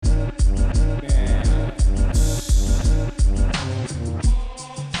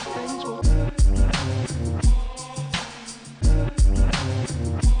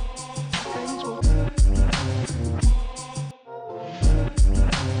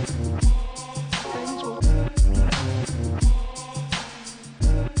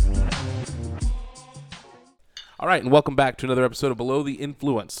right, and welcome back to another episode of Below the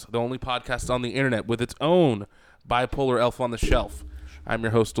Influence, the only podcast on the internet with its own bipolar elf on the shelf. I'm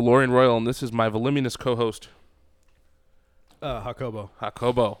your host, DeLorean Royal, and this is my voluminous co-host,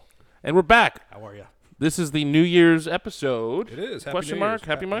 Jacobo. And we're back. How are you? This is the New Year's episode. It is. Question mark?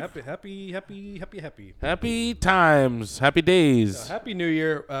 Happy mark? Happy. Happy times. Happy days. Happy New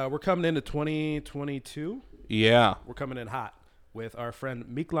Year. We're coming into 2022. Yeah. We're coming in hot with our friend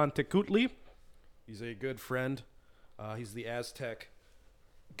Mictlan Tecuhtli. He's a good friend. He's the Aztec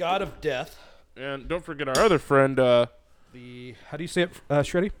god of death. And don't forget our other friend. How do you say it,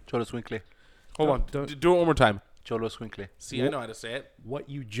 Shreddy? Choloswinkle. Hold on. Do it one more time. Choloswinkle. See, I know how to say it. What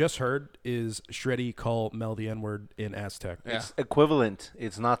you just heard is Shreddy call Mel the N-word in Aztec. Yeah. It's equivalent.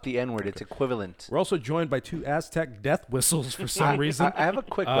 It's not the N-word. It's equivalent. We're also joined by two Aztec death whistles for some reason. I have a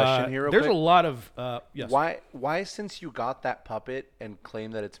quick question here. Real There's quick. a lot of yes. Why, since you got that puppet and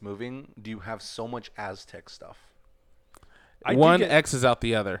claim that it's moving, do you have so much Aztec stuff? One X's out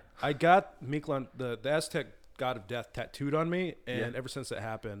the other. I got Mictlan, the Aztec god of death, tattooed on me, and ever since that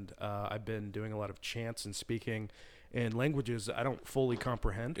happened, I've been doing a lot of chants and speaking in languages I don't fully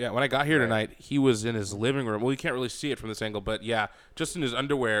comprehend. Yeah, when I got here tonight, he was in his living room. Well, you can't really see it from this angle, but yeah, just in his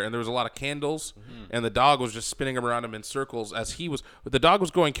underwear, and there was a lot of candles, and the dog was just spinning around him in circles as he was. The dog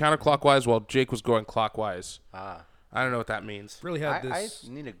was going counterclockwise while Jake was going clockwise. I don't know what that means. Really had this.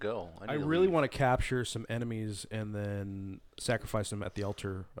 I need to go. I really want to capture some enemies and then sacrifice them at the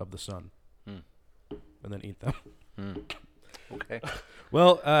altar of the sun, and then eat them. Okay.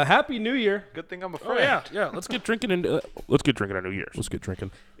 Well, Happy New Year! Good thing I'm a Oh friend. yeah. Let's get drinking and let's get drinking on New Year's. Let's get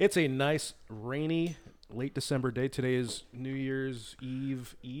drinking. It's a nice rainy late December day. Today is New Year's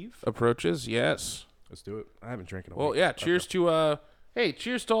Eve. Approaches, yes. Let's do it. I haven't drank in a Well, week. yeah. Cheers to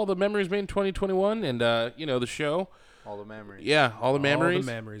cheers to all the memories made in 2021, and the show. All the memories. Yeah, all the memories. All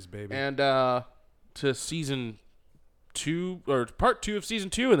the memories, baby. And to season 2 or part 2 of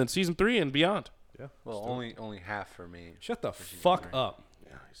season 2, and then season 3 and beyond. Yeah. Well, only half for me. Shut the fuck up.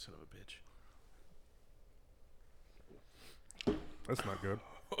 Yeah, you son of a bitch. That's not good.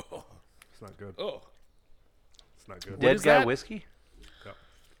 It's not good. Oh, It's not good. Dead is guy that? whiskey?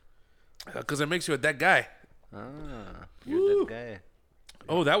 because it makes you a dead guy. You're a dead guy.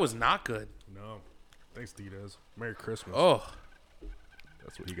 Oh, that was not good. No. Thanks, D-Dez. Merry Christmas. Oh,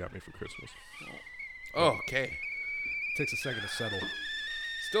 That's what he got me for Christmas. okay. Takes a second to settle.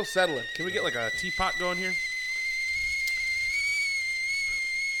 Still settling. Can we get like a teapot going here?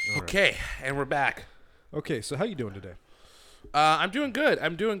 All right. Okay, and we're back. Okay, so how you doing today? I'm doing good.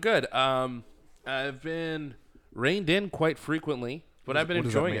 I've been reined in quite frequently, but I've been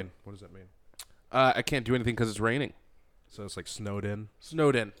enjoying it. What does that mean? I can't do anything because it's raining. So it's like snowed in,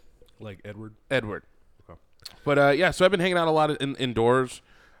 Snowed in. like Edward? Edward. Okay. But so I've been hanging out a lot indoors,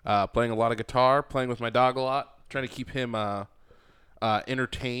 playing a lot of guitar, playing with my dog a lot, trying to keep him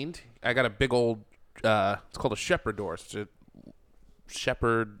entertained. I got a big old, it's called a Shepherdor. It's a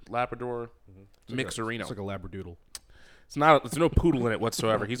Shepherd Labrador Mixerino. It's like a Labradoodle. It's no poodle in it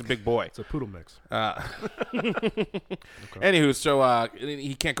whatsoever. He's a big boy. It's a poodle mix. Anywho, so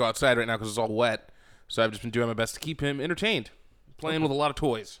he can't go outside right now because it's all wet. So I've just been doing my best to keep him entertained, playing with a lot of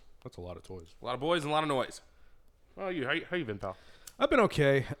toys, That's a lot of toys. a lot of boys, and a lot of noise. How you been, pal? I've been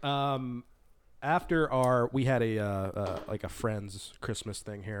okay. After we had a like a friends Christmas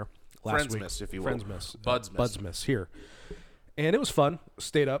thing here last week. Friendsmas, if you will. Friendsmas. Budsmas. Budsmas here. And it was fun.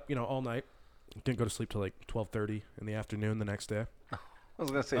 Stayed up, all night. Didn't go to sleep till like 12:30 in the afternoon the next day. I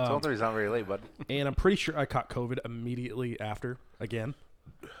was going to say, 12:30 is not very late, bud. And I'm pretty sure I caught COVID immediately after again.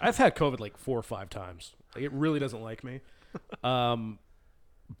 I've had COVID like 4 or 5 times. Like, it really doesn't like me.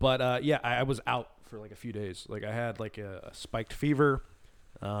 But I was out for like a few days. Like I had like a spiked fever.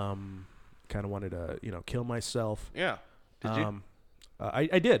 Kind of wanted to, kill myself. Yeah. Did you?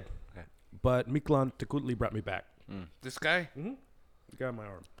 I did. Okay. But Mictlan Tecuhtli brought me back. This guy? The guy on my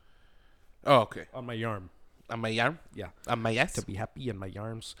arm. Oh, okay. On my arm. On my arm? Yeah. On my yes? To be happy in my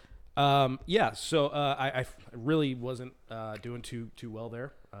arms. So I really wasn't doing too well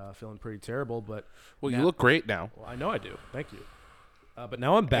there. Feeling pretty terrible, but Well, now- you look great now. Well, I know I do. Thank you. But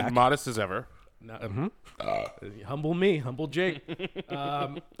now I'm back. And modest as ever. Now, humble me, humble Jake.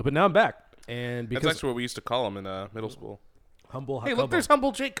 But now I'm back, and That's because actually what we used to call him in middle school. humble. Hey, look, Jacobo. there's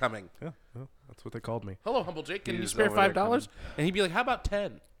Humble Jake coming. Yeah, that's what they called me. Hello, Humble Jake. Can you He's spare over there $5? And he'd be like, how about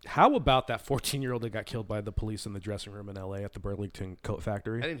 10? How about that 14-year-old that got killed by the police in the dressing room in L.A. at the Burlington Coat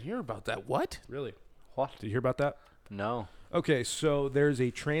Factory? I didn't hear about that. What? Really? What? Did you hear about that? No. Okay, so there's a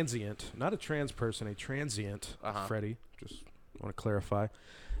transient, not a trans person, a transient, Freddie, just want to clarify.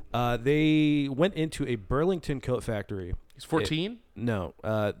 They went into a Burlington Coat Factory He's 14. No,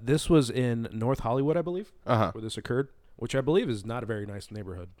 this was in North Hollywood, I believe, Uh-huh. where this occurred, which I believe is not a very nice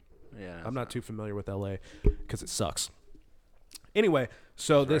neighborhood. Yeah. I'm not too familiar with LA because it sucks. Anyway,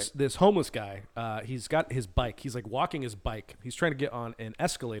 so this homeless guy, he's got his bike. He's like walking his bike. He's trying to get on an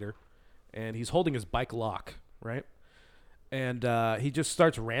escalator, and he's holding his bike lock, right? And he just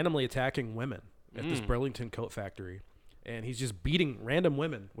starts randomly attacking women at this Burlington coat factory, and he's just beating random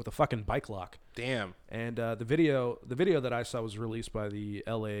women with a fucking bike lock. Damn. And the video that I saw was released by the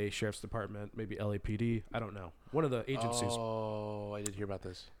LA Sheriff's Department, maybe LAPD, I don't know, one of the agencies. Oh, I did hear about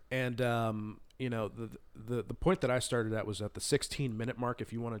this. And you know, the point that I started at was at the 16-minute mark.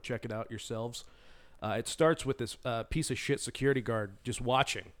 If you want to check it out yourselves, it starts with this piece of shit security guard just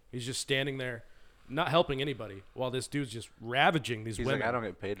watching. He's just standing there, not helping anybody, while this dude's just ravaging these He's women. like, I don't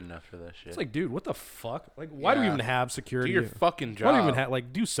get paid enough for this shit. It's like, dude, what the fuck? Like, why do we Yeah. even have Do security? your fucking job. Why do we even have,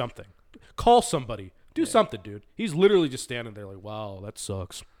 like, do something? Call somebody. Do something, dude. He's literally just standing there like, wow, that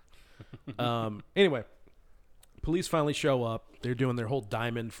sucks. Anyway, police finally show up. They're doing their whole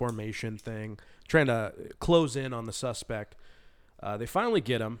diamond formation thing, trying to close in on the suspect. They finally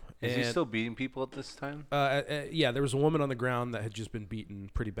get him. Is he and, still beating people at this time? yeah, there was a woman on the ground that had just been beaten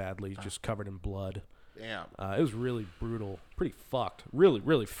pretty badly, just covered in blood. Damn. It was really brutal, pretty fucked, really,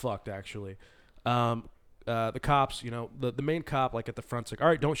 really fucked actually. The cops, you know, the main cop, like at the front's like, all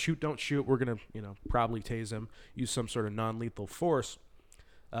right, don't shoot. We're gonna, you know, probably tase him, use some sort of non-lethal force.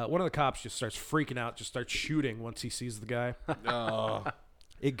 One of the cops just starts freaking out, just starts shooting once he sees the guy. Oh.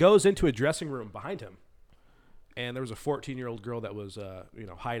 It goes into a dressing room behind him, and there was a 14-year-old girl that was, you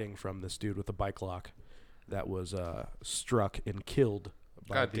know, hiding from this dude with a bike lock, that was struck and killed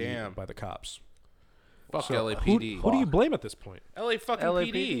by by the cops. Fuck So LAPD. Who do you blame at this point? LA fucking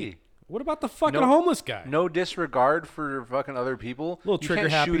PD. What about the fucking homeless guy? No disregard for fucking other people. Little you trigger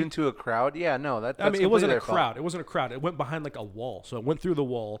can't happy. shoot into a crowd. Yeah, no, that's I mean, it wasn't completely a their fault. crowd. It wasn't a crowd. It went behind like a wall. So it went through the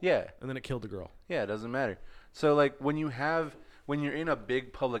wall. Yeah. And then it killed the girl. Yeah, it doesn't matter. So like when you're in a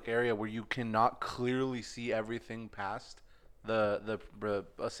big public area where you cannot clearly see everything past the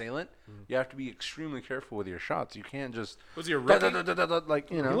assailant, you have to be extremely careful with your shots. You can't just Was he a rookie? like,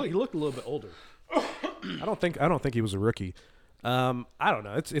 you know. He looked a little bit older. I don't think he was a rookie. I don't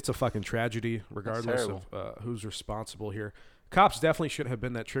know. It's a fucking tragedy, regardless of who's responsible here. Cops definitely should have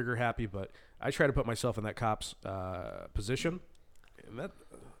been that trigger happy, but I try to put myself in that cop's position. And that,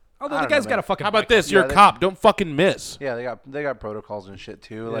 although the don't guy's know, got a man. fucking. How about bike this? lock. You're a cop. Don't fucking miss. Yeah, they got protocols and shit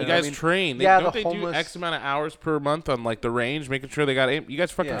too. Like, You guys I mean, train. yeah, Don't the they homeless. do X amount of hours per month on like the range, making sure they got aim? You guys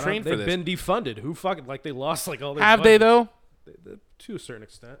fucking Yeah. train for They've this. been defunded. Who fucking like they lost like all their. Have they budget. though? To a certain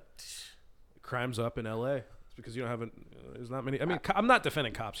extent. Crime's up in LA. It's because you don't have there's not many. I mean, I'm not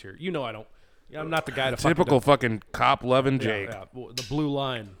defending cops here. You know I don't. I'm not the guy to Typical fucking cop loving Jake. Yeah, well, the blue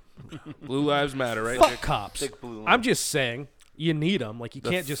line. Blue lives matter, right? Fuck Jake? cops. Thick blue line. I'm just saying you need them. Like you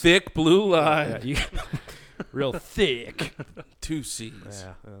can't just thick blue line. Yeah, you, real thick. 2 C's.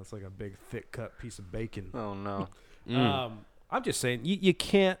 Yeah, it's like a big thick cut piece of bacon. Oh no. I'm just saying you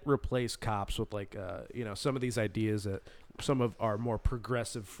can't replace cops with like you know, some of these ideas that some of our more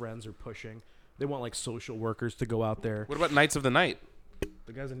progressive friends are pushing. They want like social workers to go out there. What about Knights of the Night?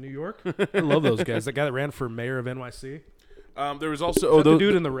 The guys in New York, I love those guys. That guy that ran for mayor of NYC. There was also The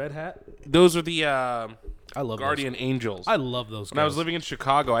dude in the red hat. those are the I love Guardian Angels. I love those guys. When I was living in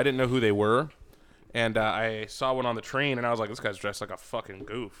Chicago, I didn't know who they were, and I saw one on the train, and I was like, "This guy's dressed like a fucking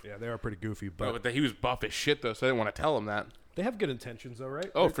goof." Yeah, they are pretty goofy, but But he was buff as shit though, so I didn't want to tell him that. they have good intentions, though,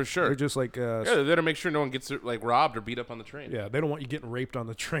 right? Oh, for sure. They're just like, Yeah, they're there to make sure no one gets like robbed or beat up on the train. yeah, they don't want you getting raped on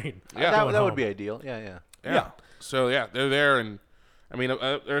the train. Yeah. that Going would home. be ideal. Yeah, yeah. Yeah. So yeah, they're there, and I mean,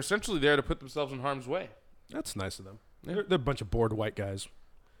 they're essentially there to put themselves in harm's way. That's nice of them. They're a bunch of bored white guys.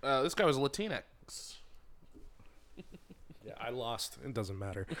 This guy was Latinx. Yeah, I lost. It doesn't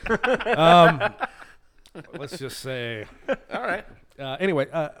matter. Let's just say. All right. Anyway,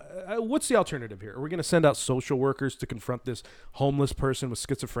 what's the alternative here? Are we going to send out social workers to confront this homeless person with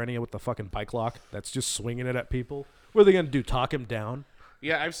schizophrenia with the fucking bike lock that's just swinging it at people? What are they going to do? Talk him down?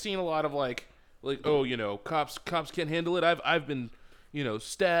 Yeah, I've seen a lot of like oh, you know, cops can't handle it. I've been, you know,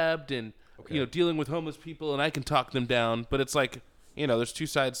 stabbed and you know, dealing with homeless people, and I can talk them down. But it's like, you know, there's two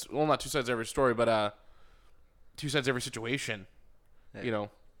sides. Well, not two sides to every story, but two sides to every situation. Yeah. You know,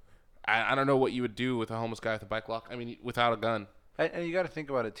 I don't know what you would do with a homeless guy with a bike lock. I mean, without a gun, And you got to think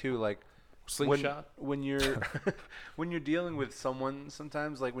about it too, like slingshot. when you're when you're dealing with someone,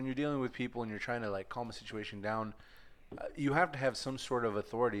 sometimes like when you're dealing with people and you're trying to like calm a situation down, you have to have some sort of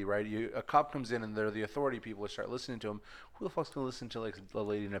authority, right? A cop comes in and they're the authority people start listening to him. Who the fuck's gonna listen to like a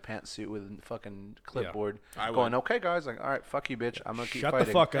lady in a pantsuit with a fucking clipboard I going, would. "Okay, guys, like, all right, fuck you, bitch. I'm gonna keep Shut fighting."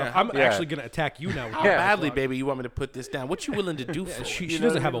 the fuck up. Yeah. I'm Yeah. actually gonna attack you now. with How my badly, dog. baby, you want me to put this down? What you willing to do for? She You know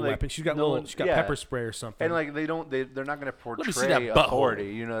doesn't what I have a mean? Like, weapon. She's got no one- she's got yeah. pepper spray or something. And like they're not gonna me see portray that butthole.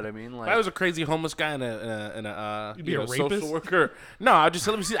 authority. You know what I mean? If I Like, was a crazy homeless guy and a You'd be a social rapist? worker, no, I'll just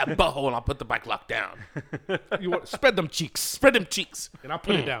let me see that butthole and I'll put the bike lock down. you want spread them cheeks, Spread them cheeks. and I'll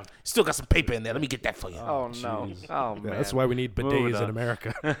put it down. Still got some paper in there. Let me get that for you. oh no, oh man, Yeah, that's why we need Moving bidets on. in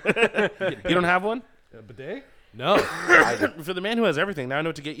America. You don't have one? A bidet? No. For the man who has everything, now I know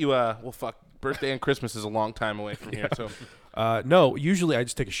what to get you. Well, fuck. Birthday and Christmas is a long time away from here, so. No. Usually, I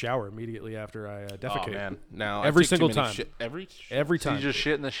just take a shower immediately after I defecate. Oh man, now Every I take too single many time. Every So time. you just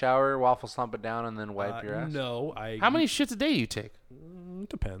shit in the shower, waffle stomp it down, and then wipe your ass. No, I. How many shits a day do you take?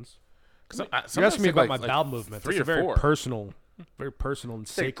 Depends. Because You're asking me about my bowel movement. three That's or very four. personal, and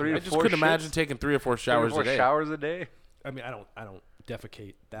Take sacred. three to I just four couldn't shits? imagine taking 3 or 4 showers a day. Showers a day. I mean, I don't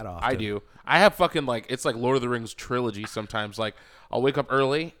defecate that often. I do. I have fucking like it's like Lord of the Rings trilogy. Sometimes like I'll wake up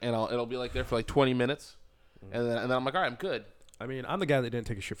early and it'll be like there for like 20 minutes, and then I'm like, all right, I'm good. I mean, I'm the guy that didn't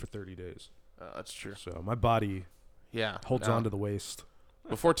take a shit for 30 days, That's true. so my body Yeah, holds no. on to the waist.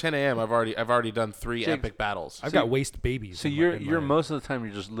 Before 10 a.m. I've already done 3 Jake, epic battles. I've got waist babies. So in my- you're in you're my- most of the time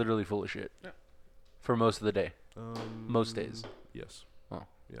you're just literally full of shit. Yeah. For most of the day. Most days. Yes. Oh.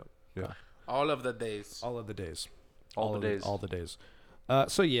 Yep. Yeah. all of the days. All of the days. All the of days. All the days.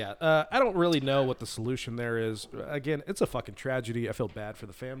 So yeah, I don't really know what the solution there is. Again, it's a fucking tragedy. I feel bad for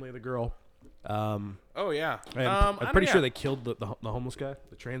the family of the girl. Oh yeah. And I I'm don't- pretty yeah. sure they killed the homeless guy,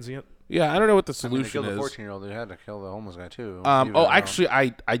 the transient. Yeah, I don't know what the I mean, they solution killed the is. 14-year-old. They had to kill the homeless guy too. Actually,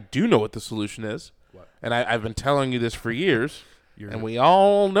 I do know what the solution is. What? And I've been telling you this for years, You're and we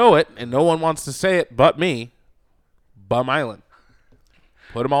all know it, and no one wants to say it but me. Bum Island.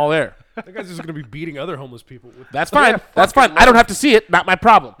 Put them all there. That guy's just gonna be beating other homeless people. That's fine. Yeah, That's fucking fine. I don't have to see it. Not my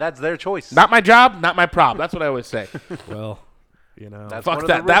problem. That's their choice. Not my job. Not my problem. That's what I always say. Well, you know. That's Fuck one of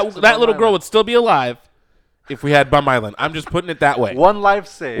that. the risks That of that Bum little girl Island. would still be alive if we had Bum Island. I'm just putting it that way. One life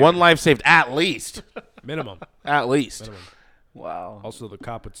saved. One life saved, at least. Minimum. At least. Minimum. Wow. Also, the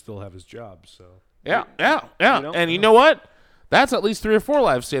cop would still have his job. So Yeah. You know? And you know what? That's at least 3 or 4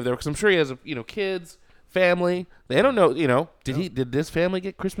 lives saved there because I'm sure he has, kids, family. They don't know. Did this family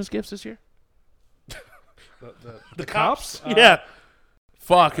get Christmas gifts this year? the cops. Yeah.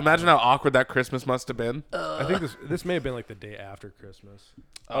 Fuck! Imagine how awkward that Christmas must have been. I think this may have been like the day after Christmas.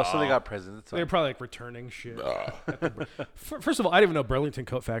 Oh, so they got presents. They're probably like returning shit. First of all, I didn't even know Burlington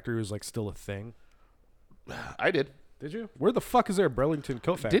Coat Factory was like still a thing. I did. Did you? Where the fuck is there a Burlington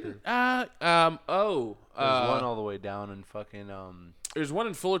Coat Factory? Didn't? There's one all the way down in fucking There's one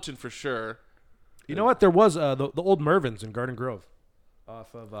in Fullerton for sure. You know what? There was the old Mervin's in Garden Grove,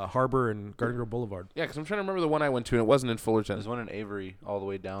 off of Harbor and Garden Grove Boulevard. Yeah, because I'm trying to remember the one I went to, and it wasn't in Fullerton. there's one in Avery all the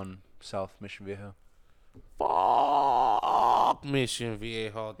way down south Mission Viejo. Fuck Mission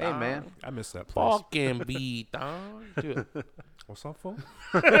Viejo. Hey man, I missed that place. Fucking be done. Dude, What's up, fool?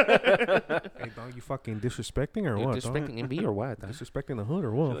 Hey, dog, you fucking disrespecting or what? dog? disrespecting MB or what? Disrespecting the hood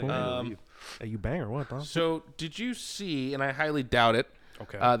or what? fool? Hey, you bang or what, dog? So, did you see, and I highly doubt it,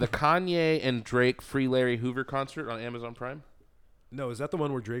 Okay. the Kanye and Drake Free Larry Hoover concert on Amazon Prime? No, is that the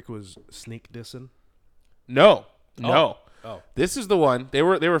one where Drake was sneak dissing? No. No. Oh. This is the one. They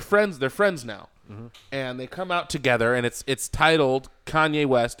were friends. They're friends now. And they come out together, and it's titled Kanye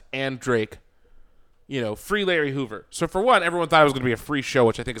West and Drake, Free Larry Hoover. So for one, everyone thought it was going to be a free show,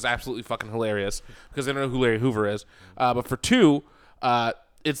 which I think is absolutely fucking hilarious because they don't know who Larry Hoover is. But for two,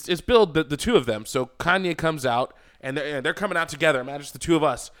 it's billed the two of them. So Kanye comes out, and they're coming out together. Imagine just the two of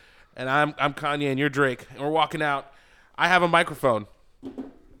us, and I'm Kanye and you're Drake, and we're walking out. I have a microphone.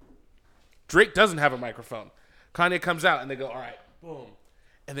 Drake doesn't have a microphone. Kanye comes out, and they go, all right, boom.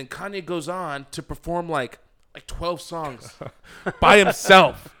 And then Kanye goes on to perform like 12 songs by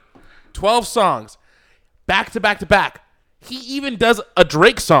himself. 12 songs. Back to back to back. He even does a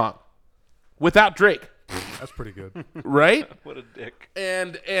Drake song without Drake. That's pretty good. Right? what a dick.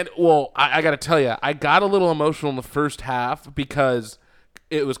 And well, I got to tell you, I got a little emotional in the first half because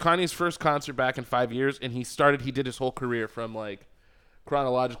it was Kanye's first concert back in 5 years, and he did his whole career from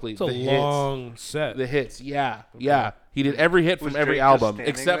chronologically. It's a long set. The hits, yeah. He did every hit Was from every Drake just album standing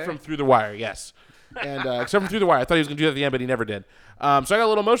except there? from Through the Wire, yes. And except from Through the Wire, I thought he was gonna do that at the end, but he never did. So I got a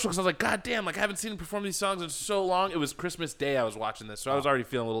little emotional because I was like, God damn, I haven't seen him perform these songs in so long. It was Christmas Day I was watching this, so I was already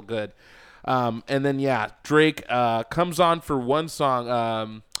feeling a little good. And then Drake comes on for one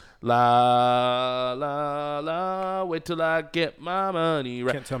song, La La La, wait till I get my money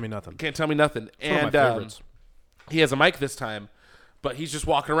right. Can't tell me nothing. Can't tell me nothing. It's one of And my favorites. he has a mic this time, but he's just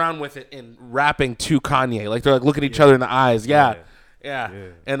walking around with it and rapping to Kanye. Like they're like looking at each other in the eyes. Yeah.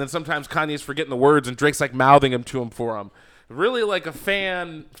 And then sometimes Kanye's forgetting the words and Drake's like mouthing them to him for him. Really like a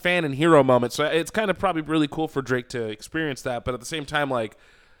fan and hero moment. So it's kind of probably really cool for Drake to experience that. But at the same time, like,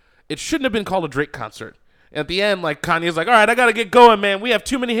 it shouldn't have been called a Drake concert. And at the end, like, Kanye's like, all right, I got to get going, man. We have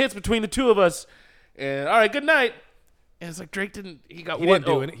too many hits between the two of us. And all right, good night. And it's like Drake didn't. He got one. Didn't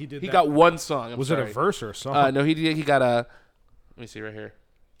do it. He did. He that. got one song. Was it a verse or a song? No, he did. He got a. Let me see right here.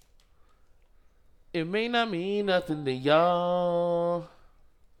 It may not mean nothing to y'all.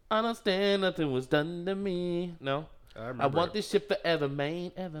 Understand nothing was done to me. No. I want this shit forever,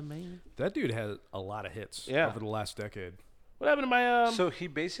 man. Ever, man. That dude had a lot of hits over the last decade. What happened to my So he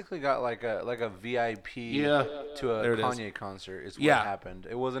basically got like a VIP to a Kanye concert is what happened.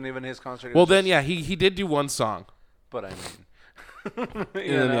 It wasn't even his concert. Well, then he did do one song. But I mean,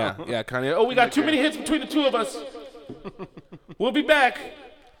 Kanye. Oh, we got too many hits between the two of us. We'll be back.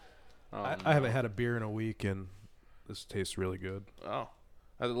 I haven't had a beer in a week, and this tastes really good. Oh,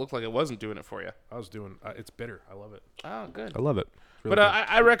 it looked like it wasn't doing it for you. I was doing. It's bitter. I love it. Oh, good. I love it. Really but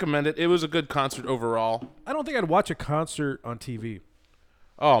I recommend it. It was a good concert overall. I don't think I'd watch a concert on TV.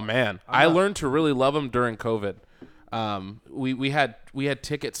 Oh man, I learned to really love them during COVID. We had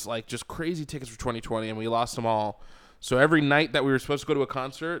tickets, like just crazy tickets for 2020, and we lost them all. So every night that we were supposed to go to a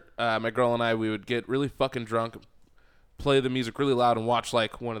concert, my girl and I, we would get really fucking drunk, play the music really loud, and watch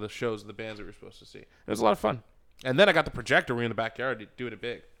like one of the shows of the bands that we were supposed to see. It was a lot of fun. And then I got the projector. We were in the backyard doing it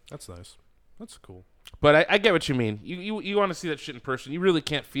big. That's nice. That's cool. But I get what you mean. You want to see that shit in person. You really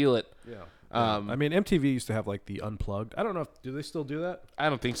can't feel it. Yeah. I mean, MTV used to have like the Unplugged. I don't know. Do they still do that? I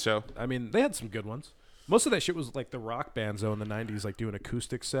don't think so. I mean, they had some good ones. Most of that shit was like the rock bands though in the 90s, like doing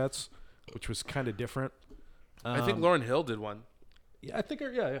acoustic sets, which was kind of different. I think Lauryn Hill did one. Yeah, I think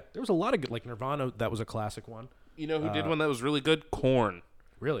there was a lot of good, like Nirvana. That was a classic one. You know who did one that was really good? Korn.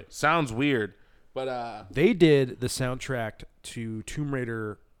 Really? Sounds weird, but they did the soundtrack to Tomb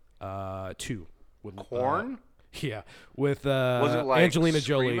Raider 2 with Korn. Yeah, with was it like Angelina Screamo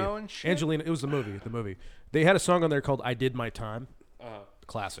Jolie. And shit? Angelina, it was the movie. The movie. They had a song on there called "I Did My Time."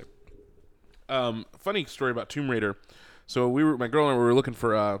 Classic. Funny story about Tomb Raider. So my girl and I were looking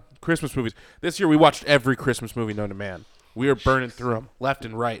for Christmas movies. This year we watched every Christmas movie known to man. We are burning through them left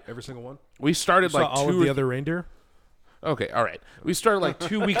and right. Every single one. We started like all of the other reindeer. Okay, all right. We started like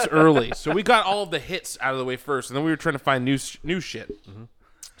 2 weeks early, so we got all of the hits out of the way first, and then we were trying to find new shit. Mm-hmm.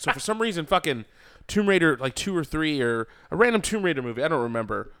 So for some reason, fucking Tomb Raider, like 2 or 3, or a random Tomb Raider movie, I don't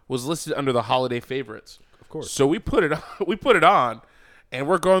remember, was listed under the holiday favorites. Of course. So we put it on, and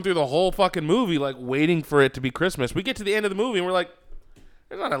we're going through the whole fucking movie, like waiting for it to be Christmas. We get to the end of the movie, and we're like,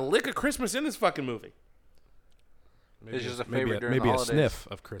 there's not a lick of Christmas in this fucking movie. Maybe it's just a favorite during the maybe holidays. a sniff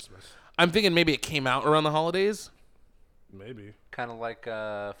of Christmas. I'm thinking maybe it came out around the holidays. Maybe. Kind of like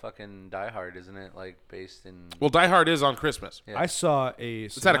fucking Die Hard, isn't it? Like based in. Well, Die Hard is on Christmas. Yeah. I saw a.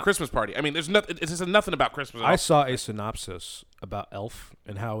 It's at a Christmas party. I mean, there's nothing. It says nothing about Christmas. At all. I saw a synopsis about Elf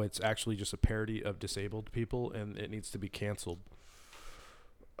and how it's actually just a parody of disabled people and it needs to be canceled.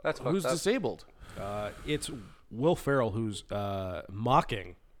 That's who's disabled. It's Will Ferrell who's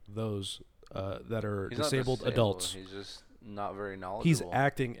mocking those that are disabled adults. He's just not very knowledgeable. He's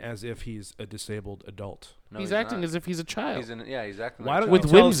acting as if he's a disabled adult. No, he's acting as if he's a child. He's exactly. Why like don't with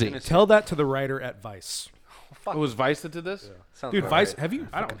you whimsy. tell that to the writer at Vice. It was Vice that did this? Yeah. Dude, Vice, have you?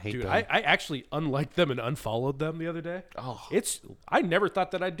 I hate them. I actually unliked them and unfollowed them the other day. Oh. I never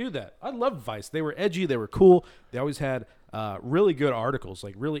thought that I'd do that. I loved Vice. They were edgy. They were cool. They always had really good articles,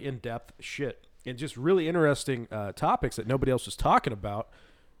 like really in-depth shit, and just really interesting topics that nobody else was talking about.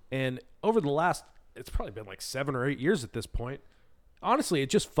 And over the last, it's probably been like 7 or 8 years at this point. Honestly, it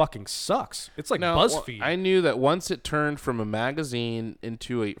just fucking sucks. It's like BuzzFeed. I knew that once it turned from a magazine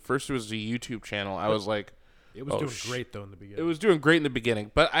into first it was a YouTube channel. I was like, it was doing great though in the beginning. It was doing great in the beginning,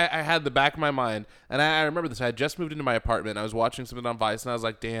 but I had the back of my mind, and I remember this. I had just moved into my apartment. I was watching something on Vice, and I was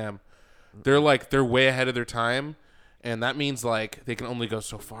like, damn, they're way ahead of their time, and that means like they can only go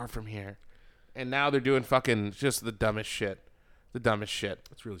so far from here. And now they're doing fucking just the dumbest shit. The dumbest shit.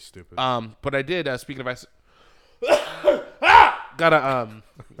 That's really stupid. But I did, speaking of Vice, got a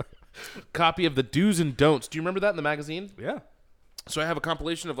copy of the Do's and Don'ts. Do you remember that in the magazine? Yeah. So I have a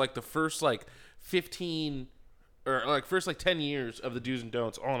compilation of like the first like 15 or like first like 10 years of the Do's and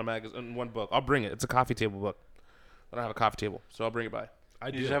Don'ts all in a magazine in one book. I'll bring it. It's a coffee table book. I don't have a coffee table, so I'll bring it by.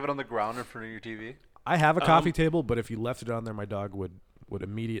 You just have it on the ground in front of your TV? I have a coffee table, but if you left it on there, my dog would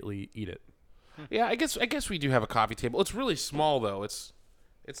immediately eat it. Yeah, I guess we do have a coffee table. It's really small though. It's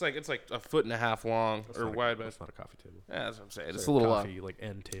It's like a foot and a half long or wide. But That's not a coffee table. yeah, that's what I'm saying. It's It's a little coffee like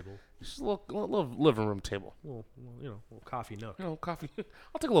end table. just a little living room table. Little little coffee nook. Coffee.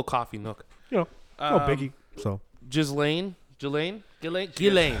 I'll take a little coffee nook. No biggie. So Ghislaine. Did you My see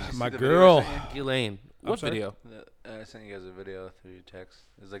the video I girl. sent you? Ghislaine. What sorry? video? I sent you guys a video through your text.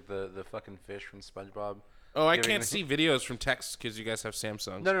 It's like the fucking fish from SpongeBob. Oh, I Giving can't me- see videos from text because you guys have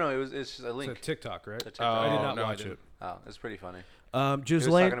Samsungs. No, it's just a It's link. a TikTok, right? It's a TikTok. I did Oh, not no, I watch didn't. it. Oh, it's pretty funny. He was talking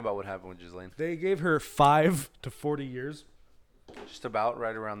Ghislaine, about what happened with Ghislaine. they gave her 5 to 40 years. Just about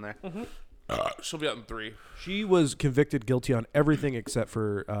right around there. She'll be out in 3. She was convicted guilty on everything except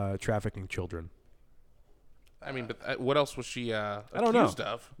for trafficking children. I mean, but what else was she don't know. accused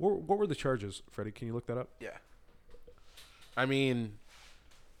of? What were the charges, Freddie? Can you look that up? Yeah. I mean,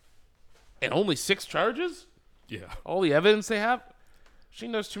 and only 6 charges? Yeah. All the evidence they have? She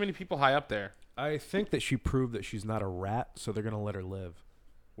knows too many people high up there. I think that she proved that she's not a rat, so they're going to let her live.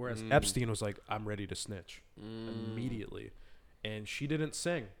 Whereas Epstein was like, I'm ready to snitch immediately. And she didn't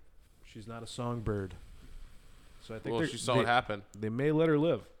sing. She's not a songbird. So I think Well, she saw what happened. they may let her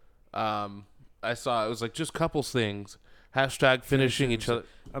live. I saw it was like just couples things. Hashtag finishing each other.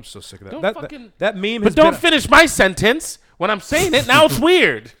 I'm so sick of that. Don't that, fucking- that meme But has don't been... finish my sentence when I'm saying it. Now it's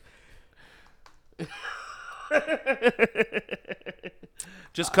weird.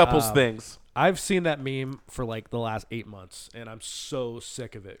 Just couples things. I've seen that meme for like the last 8 months, and I'm so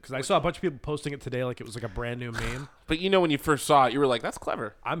sick of it. Because I saw a bunch of people posting it today like it was like a brand new meme. But you know when you first saw it, you were like, that's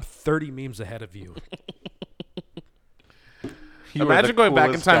clever. I'm 30 memes ahead of you. You are Imagine the going back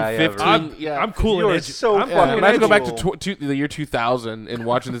in coolest time guy ever. 15. I'm cool You and are edgy. so I'm fucking fucking Imagine go edgy. back to the year 2000 and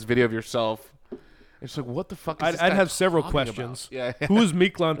watching this video of yourself. It's like, what the fuck is I'd, this I'd guy have several talking questions. about? Yeah. Who is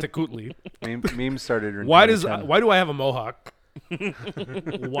Miklan Tekutli? Memes started in Why 2010. do I have a mohawk?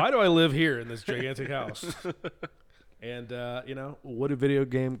 Why do I live here in this gigantic house? And what do video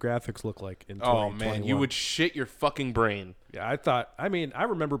game graphics look like in 2021? Oh, man. You would shit your fucking brain. Yeah, I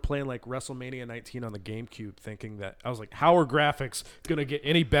remember playing like WrestleMania 19 on the GameCube, thinking that I was like, how are graphics gonna get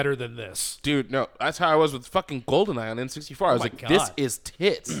any better than this? Dude, no. That's how I was with fucking GoldenEye on N64. I was my like, this God. is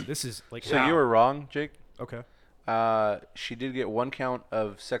tits. This is like So how? you were wrong, Jake. Okay. She did get 1 count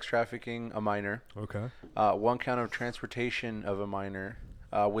of sex trafficking a minor, Okay. 1 count of transportation of a minor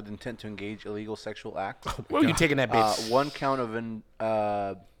with intent to engage illegal sexual acts, Where are you taking that bitch? 1 count of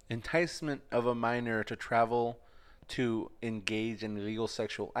enticement of a minor to travel to engage in illegal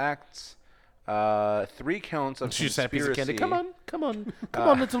sexual acts, 3 counts of She just had a piece of conspiracy. candy. Come on,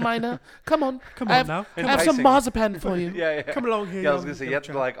 little minor. Come on. Come I on have, now. I have some Enticing. marzipan for you. Yeah. Come along here. Yeah, I was young- gonna say you young have to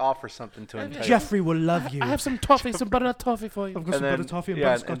chap. like offer something to entice. Jeffrey will love you. I have some toffee, some butternut toffee for you. I've got some butter toffee and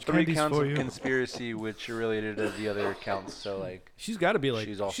butterscotch and 3 candies counts for of you. conspiracy, which are related to the other counts. So like, She's got to be like.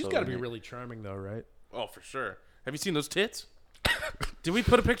 She's also She's got to be in it. really charming though, right? Oh, for sure. Have you seen those tits? Did we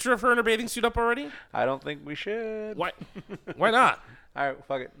put a picture of her in her bathing suit up already? I don't think we should. Why? Why not? All right,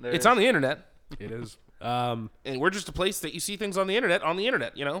 fuck it. There It's it on the internet, It is. and we're just a place that you see things on the internet.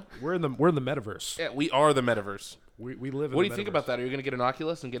 You know. We're in the metaverse. Yeah, we are the metaverse. We live. What in do you the think metaverse. about that? Are you gonna get an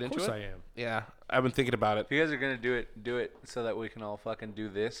Oculus and get Of into course it? I am. Yeah, I've been thinking about it. If you guys are gonna do it so that we can all fucking do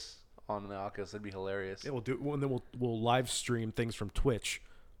this on the Oculus. That'd be hilarious. Yeah, we'll do. And then we'll live stream things from Twitch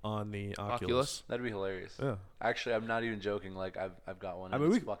on the Oculus. That'd be hilarious. Yeah. Actually, I'm not even joking. Like I've got one. I And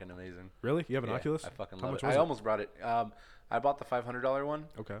mean, it's we- fucking amazing. Really? You have an Yeah, Oculus? I fucking How love much it. was I it? almost brought it. I bought the $500 one.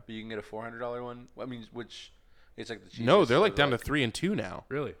 Okay. But you can get a $400 one. I mean, which it's like the cheapest. No, they're like of, down to 3 and 2 now.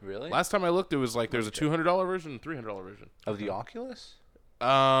 Really? Really? Last time I looked, it was like there's a $200 version and $300 version. Of the Oculus?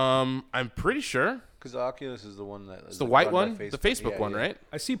 I'm pretty sure Because the Oculus is the one that it's the white one, the Facebook one, right?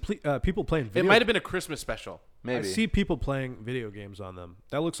 I see people playing. It Video might have been a Christmas special. Maybe. I see people playing video games on them.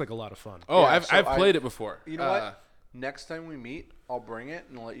 That looks like a lot of fun. Oh, Yeah, I've so played it before. You know what? Next time we meet, I'll bring it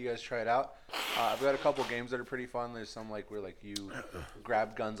and I'll let you guys try it out. I've got a couple games that are pretty fun. There's some like where like you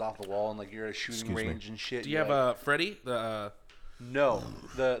grab guns off the wall and like you're at a shooting range and shit. Do you have Freddy? No,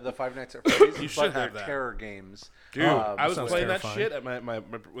 the Five Nights at Freddy's. You but should they're have that. terror games. Dude, I was sounds playing terrifying. that shit at my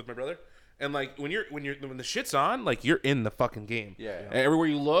with my brother, and like when the shit's on, like you're in the fucking game. Yeah. And everywhere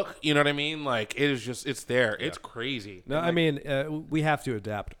you look, you know what I mean? Like it is just it's there. It's crazy. No, I mean we have to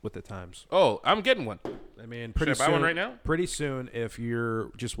adapt with the times. Oh, I'm getting one. I mean, pretty I buy soon. one right now? Pretty soon, if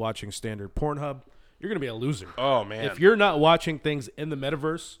you're just watching standard Pornhub, you're gonna be a loser. Oh man. If you're not watching things in the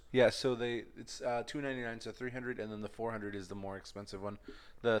metaverse, Yeah, so it's $299, so $300, and then the $400 is the more expensive one.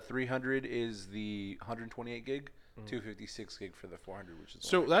 The $300 is the 128 gig, 256 gig for the $400, which is the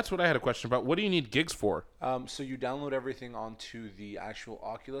So that's what I had a question about. What do you need gigs for? So you download everything onto the actual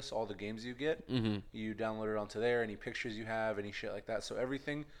Oculus, all the games you get. Mm-hmm. You download it onto there, any pictures you have, any shit like that. So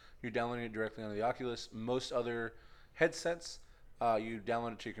everything, you're downloading it directly onto the Oculus. Most other headsets You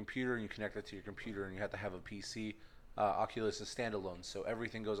download it to your computer and you connect it to your computer, and you have to have a PC. Oculus is standalone, so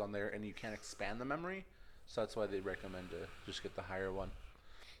everything goes on there, and you can't expand the memory. So that's why they recommend to just get the higher one.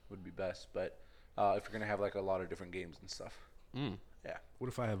 Would be best. But if you're gonna have like a lot of different games and stuff, yeah, What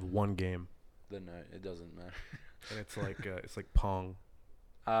if I have one game then it doesn't matter. and it's like Pong?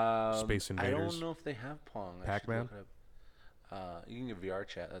 Space I Invaders. don't know if they have Pong. I should Pac-Man? look it up. You can get VR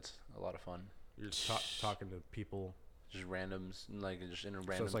chat. That's a lot of fun. You're just talking to people. Just randoms, like just in a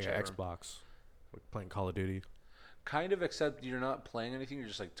random. So it's like chat an room. Xbox, like playing Call of Duty. Kind of, except you're not playing anything. You're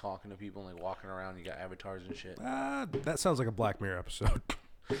just like talking to people and like walking around. You got avatars and shit. That sounds like a Black Mirror episode.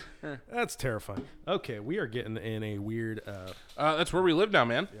 That's terrifying. Okay, we are getting in a weird. That's where we live now,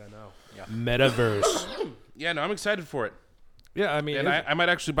 man. Yeah, no. Yeah. Metaverse. Yeah, no, I'm excited for it, Yeah, I mean, and I might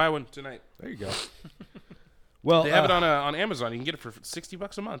actually buy one tonight. there you go. Well, They have it on Amazon. You can get it for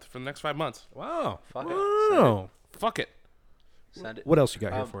 $60 a month for the next 5 months. Wow. Fuck it. Wow. Fuck it. Send it. What else you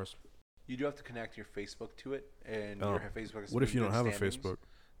got here for us? You do have to connect your Facebook to it, and Oh. your Facebook. Is What if in you don't good have standings. a Facebook?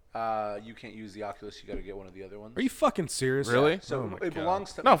 You can't use the Oculus. You got to get one of the other ones. Are you fucking serious? Really? So Oh my it God.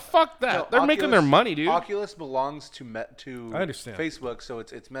 belongs to. No, fuck that. No, They're making their Oculus- money, dude. Oculus belongs to I understand. Facebook, so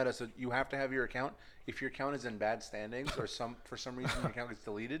it's Meta. So you have to have your account. If your account is in bad standings or for some reason your account gets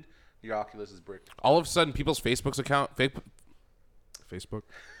deleted, your Oculus is bricked. All of a sudden, people's Facebook's account, Facebook?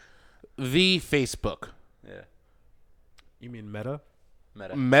 the Facebook. Yeah, You mean Meta?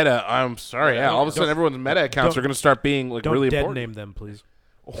 Meta. I'm sorry. Yeah, all of a sudden, everyone's Meta accounts are going to start being like Don't really dead important. name them, please.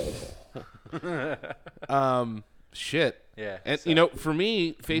 Shit. Yeah. And so you know, for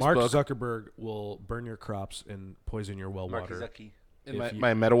me, Facebook, Mark Zuckerberg will burn your crops and poison your well Mark water. Zucki. in if you-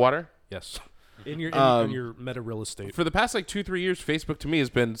 my Meta water. Yes. In your Meta real estate. For the past like 2-3 years, Facebook to me has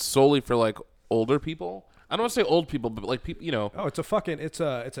been solely for like older people. I don't want to say old people, but like people, you know. Oh, it's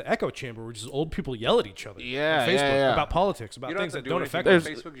an echo chamber where just old people yell at each other. Yeah, on Facebook yeah, yeah. about politics, about You don't things have to that do don't anything affect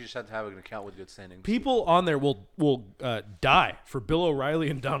with us. Facebook. You just have to have an account with good standings. People on there will die for Bill O'Reilly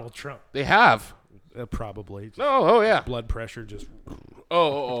and Donald Trump. They have. Probably. Oh yeah. Blood pressure just.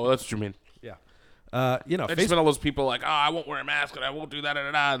 Oh, that's what you mean. Yeah. You know, I just been all those people like, oh, I won't wear a mask and I won't do that.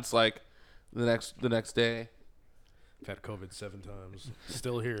 And it's like the next day. I've had COVID 7 times.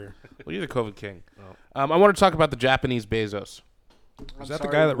 Still here. Well, you're the COVID king. I want to talk about the Japanese Bezos. Is that the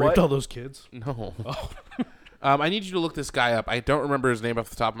guy that raped all those kids? No. I need you to look this guy up. I don't remember his name off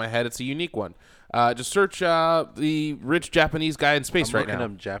the top of my head. It's a unique one. Just search the rich Japanese guy in space I'm right looking now.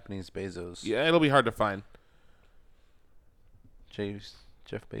 up Japanese Bezos. Yeah, it'll be hard to find.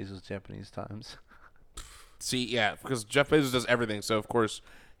 Jeff Bezos Japanese Times. See, yeah, because Jeff Bezos does everything, so of course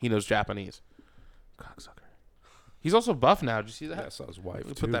he knows Japanese. Cocksucker. He's also buff now. Did you see that? Yeah, I saw his wife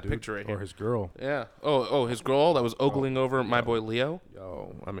Put too, that dude. picture right here. Or his girl. Yeah. Oh, his girl that was ogling over my boy Leo.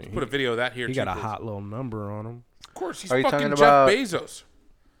 Yo, I mean, Put a video of that here. he too, got a please. hot little number on him. Of course, he's Are you fucking talking Jeff about- Bezos.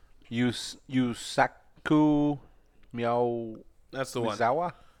 Yusaku Miao That's the one.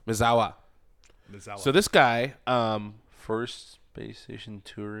 Mizawa? Mizawa. So this guy, First space station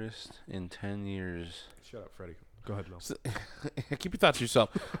tourist in 10 years. Shut up, Freddie. Go ahead, Mel. keep your thoughts to yourself.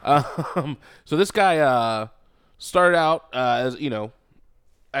 So this guy started out as, you know,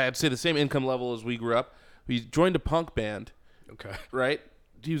 I'd say the same income level as we grew up. He joined a punk band, Okay. right?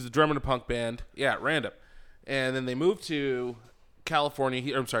 He was the drummer in a punk band. Yeah, random. And then they moved to California.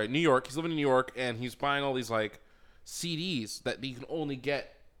 New York. He's living in New York, and he's buying all these like CDs that you can only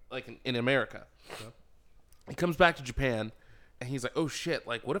get like in America. Okay. He comes back to Japan, and he's like, "Oh shit!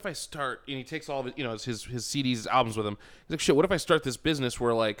 Like, what if I start?" And he takes all of it, you know, his CDs, his albums with him. He's like, "Shit! What if I start this business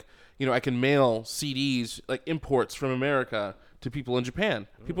where like, you know, I can mail CDs like imports from America to people in Japan?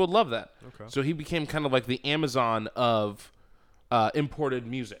 People would love that." Okay. So he became kind of like the Amazon of imported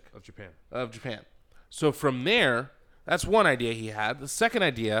music Of Japan. So from there, that's one idea he had. The second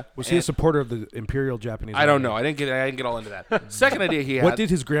idea Was he a supporter of the Imperial Japanese I don't Army? know. I didn't get all into that. Second idea he had. What did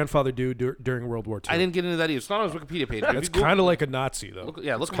his grandfather do during World War II? I didn't get into that either. It's not on his Wikipedia page. That's kind of like a Nazi, though. Look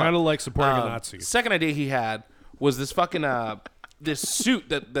him up. kind of like supporting a Nazi. Second idea he had was this fucking this suit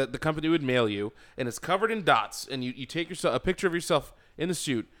that the company would mail you, and it's covered in dots, and you take yourself a picture of yourself in the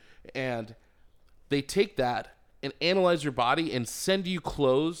suit, and they take that and analyze your body and send you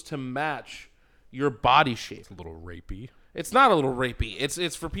clothes to match your body shape. A little rapey. It's not a little rapey.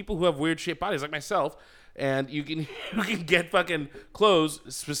 It's for people who have weird shaped bodies like myself, and you can get fucking clothes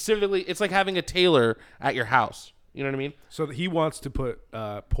specifically. It's like having a tailor at your house. You know what I mean? So he wants to put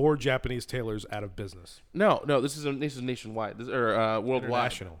poor Japanese tailors out of business. No, this is nationwide. Worldwide.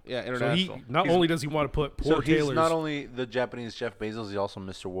 International. Yeah, international. So he not only does he want to put poor So he's tailors. not only the Japanese Jeff Bezos, he's also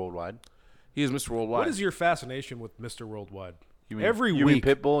Mr. Worldwide. He is Mr. Worldwide. What is your fascination with Mr. Worldwide? You mean, Every you week.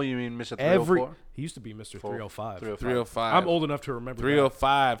 mean Pitbull? You mean Mr. 304? He used to be Mr. 305. 305. I'm old enough to remember.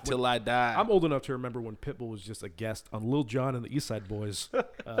 305 till I die. I'm old enough to remember when Pitbull was just a guest on Lil Jon and the East Side Boys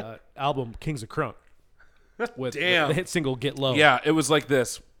album Kings of Crunk with Damn. the hit single Get Low. Yeah, it was like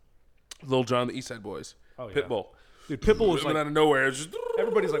this. Lil Jon, the East Side Boys. Oh, yeah. Pitbull. Dude, Pitbull was Coming like, out of nowhere. It's just,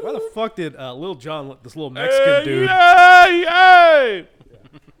 everybody's like, why the fuck did Lil Jon, this little Mexican dude? Yay!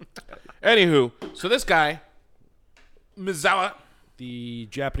 Anywho, so this guy, Mizawa. The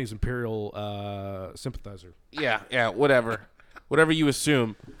Japanese imperial sympathizer. Yeah, whatever. Whatever you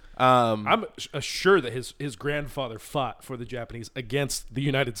assume. I'm sure that his grandfather fought for the Japanese against the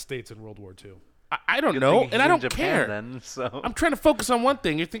United States in World War II. I don't Good know, thing and I he's in don't Japan care. Then, so. I'm trying to focus on one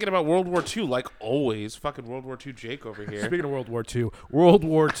thing. You're thinking about World War II like always. Fucking World War II Jake over here. Speaking of World War II, World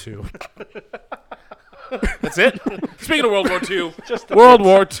War II. That's it? Speaking of World War II, World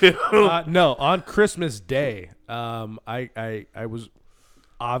War II. No, on Christmas Day, I was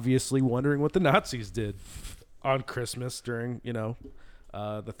obviously wondering what the Nazis did on Christmas during,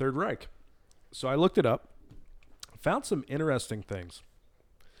 the Third Reich. So I looked it up, found some interesting things.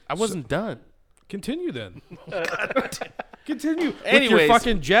 I wasn't done. Continue then. Continue with Anyways, your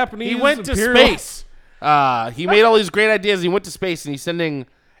fucking Japanese. He went to imperial- space. He made all these great ideas. He went to space, and he's sending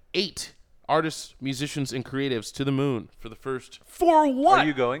 8 artists, musicians, and creatives to the moon for the first. For what? Are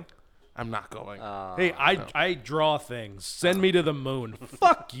you going? I'm not going. Hey, I draw things. Send me to the moon.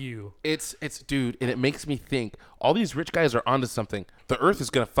 Fuck you. It's dude, and it makes me think all these rich guys are onto something. The Earth is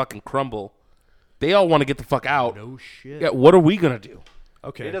gonna fucking crumble. They all want to get the fuck out. No shit. Yeah, what are we gonna do?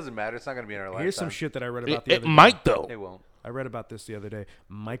 Okay. It doesn't matter. It's not going to be in our lifetime. Here's some shit that I read about the It other day. might though. It won't. I read about this the other day.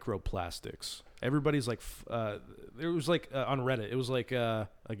 Microplastics. Everybody's like, it was like on Reddit. It was like,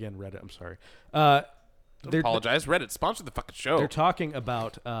 again, Reddit. I'm sorry. Apologize, Reddit. Sponsor the fucking show. They're talking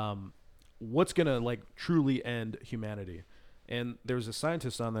about what's gonna like truly end humanity. And there was a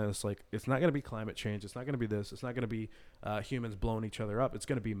scientist on there that's like, it's not gonna be climate change. It's not gonna be this. It's not gonna be humans blowing each other up. It's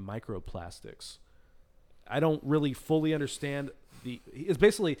gonna be microplastics. I don't really fully understand it's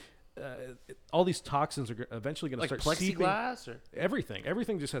basically all these toxins are eventually going to like start seeping. plexiglass or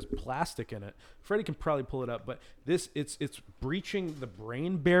Everything just has plastic in it. Freddie can probably pull it up, but it's breaching the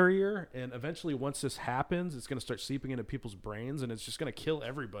brain barrier, and eventually once this happens, it's going to start seeping into people's brains, and it's just going to kill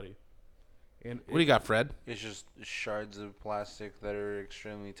everybody. And what do you got, Fred? It's just shards of plastic that are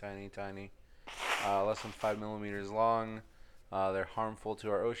extremely tiny, less than 5 millimeters long. They're harmful to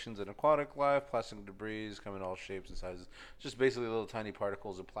our oceans and aquatic life. Plastic debris come in all shapes and sizes. Just basically little tiny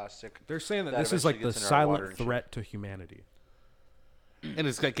particles of plastic. They're saying that that this is like the eventually gets in our water silent and threat to humanity. And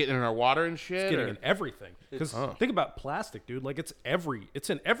it's like getting in our water and shit. It's getting or- in everything. Because think about plastic, dude. Like it's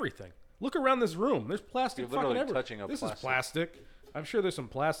in everything. Look around this room. There's plastic You're fucking literally everywhere. touching a This plastic. is plastic. I'm sure there's some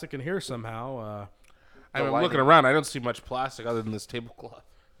plastic in here somehow. I'm lining. looking around. I don't see much plastic other than this tablecloth.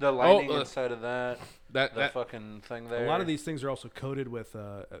 The lining Oh, inside of that That fucking thing there. A lot of these things are also coated with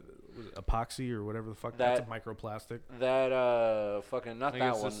epoxy or whatever the fuck. That's a microplastic. That fucking not think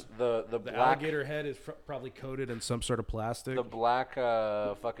that it's one. this- The The black alligator head is probably coated in some sort of plastic. the black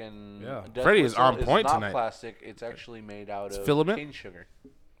fucking Yeah. death Freddie is whistle on point not tonight. plastic. It's actually made out of filament? cane sugar.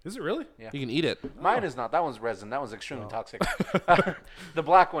 Is it really? Yeah. You can eat it. Mine is not. That one's resin. That one's extremely toxic. The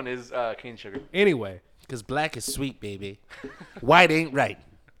black one is cane sugar. Anyway, Because black is sweet, baby. White ain't right.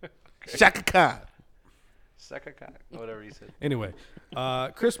 Shaka Khan. Sekaka, whatever you said. anyway,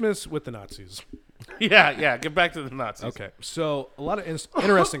 Christmas with the Nazis. Yeah. Get back to the Nazis. Okay, so a lot of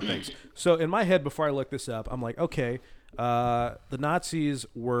interesting things. So in my head, before I looked this up, I'm like, okay, the Nazis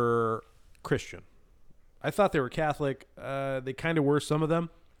were Christian. I thought they were Catholic. They kind of were, some of them.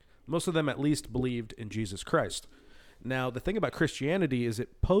 Most of them at least believed in Jesus Christ. Now, the thing about Christianity is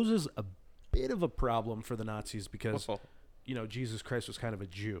it poses a bit of a problem for the Nazis because, Uh-oh. Jesus Christ was kind of a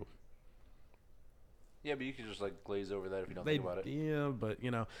Jew. Yeah, but you could just like glaze over that if you don't think about it. Yeah, but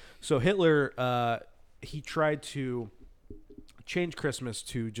so Hitler, he tried to change Christmas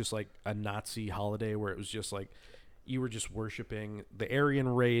to just like a Nazi holiday where it was just like you were just worshiping the Aryan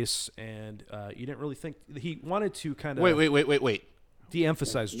race, and you didn't really think he wanted to kind of Wait.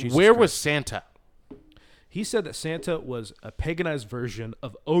 de-emphasize Jesus. Where Christ. was Santa? He said that Santa was a paganized version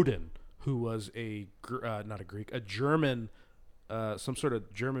of Odin, who was not a Greek, a German, some sort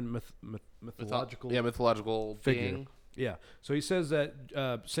of German mythological mythological figure. being. Yeah. So he says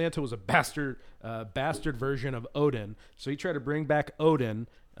that Santa was a bastard version of Odin. So he tried to bring back Odin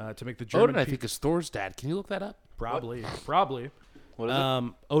to make the German Odin, I think, is Thor's dad. Can you look that up? probably. What is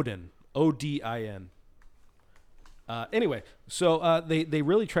it? Odin, Odin. Anyway, so they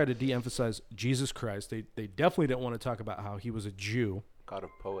really tried to de-emphasize Jesus Christ. They definitely didn't want to talk about how he was a Jew. God of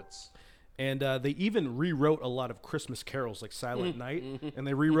poets. And they even rewrote a lot of Christmas carols, like Silent Night, and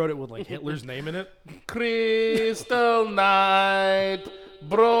they rewrote it with like Hitler's name in it. Crystal night,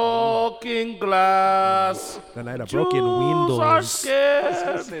 broken glass. The night of broken Jews are windows.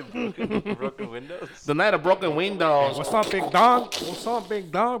 scared. Say broken windows. The night of broken windows. What's up, big dog? What's up,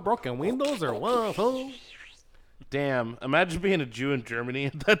 big dog? Broken windows or what? Fool? Damn! Imagine being a Jew in Germany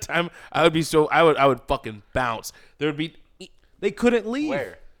at that time. I would be so. I would fucking bounce. There would be. They couldn't leave.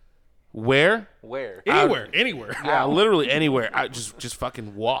 Where? Where? Anywhere. Yeah, literally anywhere. I just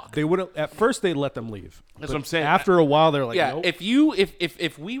fucking walk. They would at first they let them leave. That's what I'm saying. After a while, they're like, Yeah, nope.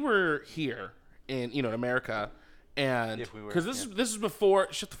 if we were here in in America, and If we were, because this is before,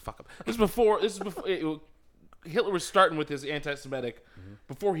 shut the fuck up. This is before Hitler was starting with his anti-Semitic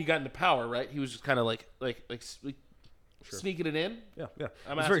before he got into power, right? He was just kind of like sneaking it in. yeah. It's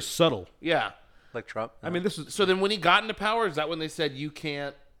asking- very subtle. Yeah. Like Trump? I mean, this is. So then when he got into power, is that when they said you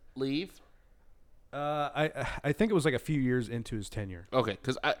can't leave? I think it was like a few years into his tenure. Okay,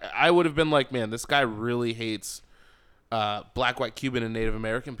 because I would have been like, man, this guy really hates black, white, Cuban, and Native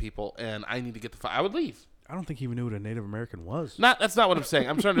American people, and I need to get the I would leave. I don't think he even knew what a Native American was. That's not what I'm saying.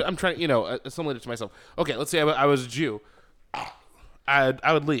 I'm trying to assimilate it to myself. Okay, let's say I was a Jew.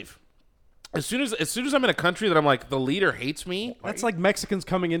 I would leave. As soon as I'm in a country that I'm like, the leader hates me. That's like Mexicans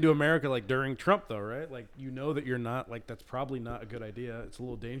coming into America like during Trump, though, right? Like, you know that you're not, like, that's probably not a good idea. It's a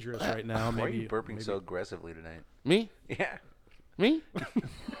little dangerous right now. Why are Maybe you burping so aggressively tonight? Me? Yeah. Me?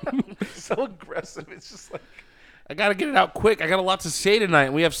 So aggressive. It's just like. I gotta get it out quick. I got a lot to say tonight.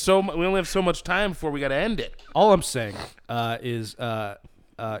 We only have so much time before we gotta end it. All I'm saying is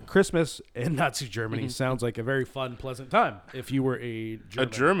Christmas in Nazi Germany sounds like a very fun, pleasant time. If you were a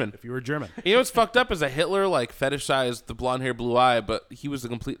German. If you were German. You know what's fucked up is that Hitler like fetishized the blonde hair, blue eye, but he was the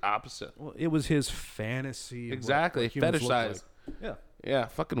complete opposite. Well, it was his fantasy. of Exactly, what humans look fetishized. like. Yeah. Yeah,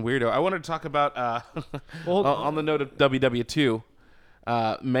 fucking weirdo. I wanted to talk about Well, on the note of WW2,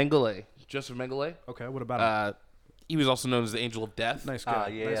 Mengele, Joseph Mengele. Okay, what about him? He was also known as the Angel of Death. Nice guy.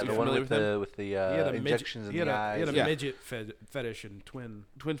 Yeah, Nice the guy. one familiar with with him? the He had a injections midget, in the eyes. He had a Yeah. midget fetish and twin.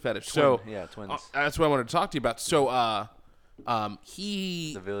 Twin fetish. Twin, So yeah, twins. that's what I wanted to talk to you about. So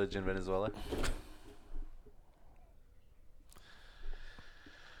he The village in Venezuela.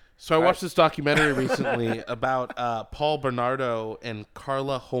 So I watched this documentary recently about Paul Bernardo and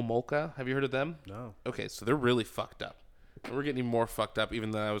Carla Homolka. Have you heard of them? No. Okay, so they're really fucked up. And we're getting even more fucked up,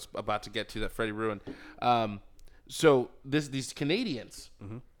 even than I was about to get to that Freddie ruined. So these Canadians,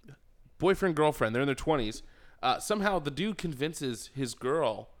 boyfriend, girlfriend, they're in their 20s. Somehow the dude convinces his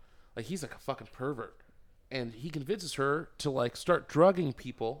girl, like he's like a fucking pervert, and he convinces her to like start drugging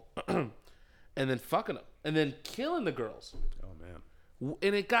people, and then fucking them, and then killing the girls. Oh man.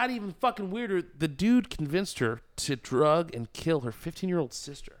 And it got even fucking weirder. The dude convinced her to drug and kill her 15-year-old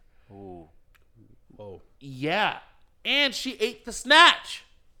sister. Ooh. Whoa. Yeah. And she ate the snatch.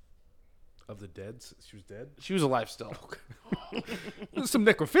 Of the dead, she was dead. She was alive still. There's some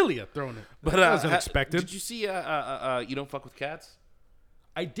necrophilia thrown in. But That was unexpected. Did you see You Don't Fuck with Cats?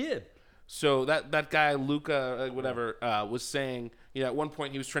 I did. So that guy, Luca, whatever, was saying, at one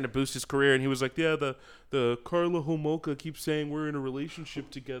point he was trying to boost his career, and he was like, yeah, the Carla Homolka keeps saying we're in a relationship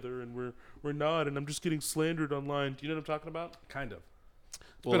together, and we're not, and I'm just getting slandered online. Do you know what I'm talking about? Kind of.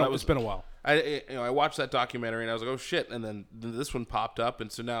 It's been a while. I watched that documentary, and I was like, oh, shit, and then this one popped up, and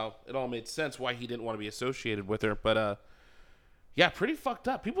so now it all made sense why he didn't want to be associated with her, but, yeah, pretty fucked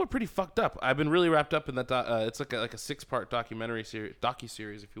up. People are pretty fucked up. I've been really wrapped up in that. It's like a 6-part documentary series,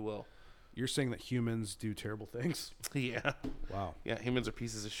 docu-series, if you will. You're saying that humans do terrible things? Yeah. Wow. Yeah, humans are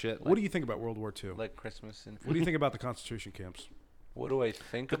pieces of shit. What do you think about World War II? Like Christmas and. What do you think about the concentration camps? What do I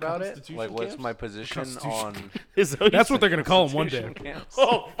think about it? Constitution Like, what's camps? my position on That's what they're going to call them one day. concentration camps?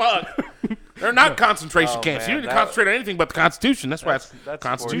 Oh, fuck. They're not concentration Oh, camps. man, you need to that- concentrate on anything but the Constitution. That's why it's That's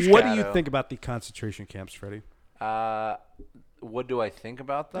Constitution. What do you Shadow. think about the concentration camps, Freddie? What do I think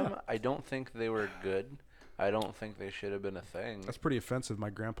about them? I don't think they were good. I don't think they should have been a thing. That's pretty offensive. My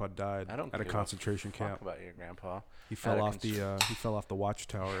grandpa died I don't at a give concentration fuck camp. about your grandpa. He At fell a off he fell off the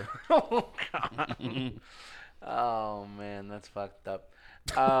watchtower. Oh god. Oh man, that's fucked up.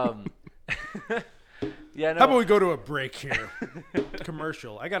 Yeah. No. How about we go to a break here?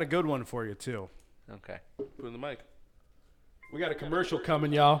 Commercial. I got a good one for you too. Okay. Put in the mic. We got a commercial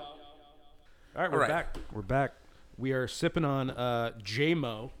coming, y'all. All right, we're right. back. We're back. We are sipping on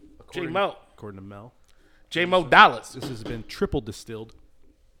J-Mo. J-Mo. According to Mel. J-Mo Dallas. This has been triple distilled.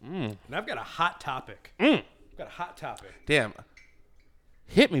 And I've got a hot topic. I've got a hot topic. Damn.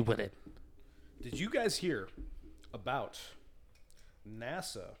 Hit me with it. Did you guys hear about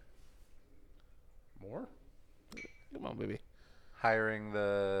NASA? More? Come on, baby. hiring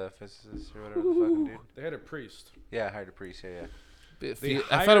the physicist or whatever the fucking dude. They had a priest. Yeah, hired a priest. Yeah.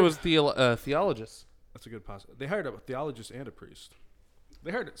 I thought it was theologist. That's a good possibility. They hired a theologist and a priest.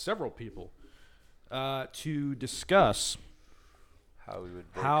 They hired several people to discuss How we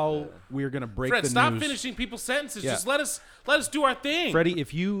would break how we're going to break Fred, the stop news. finishing people's sentences. Yeah. Just let us do our thing. Freddie,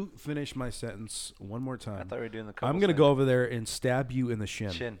 if you finish my sentence one more I time, thought we were doing the. I'm going to go over there and stab you in the shin.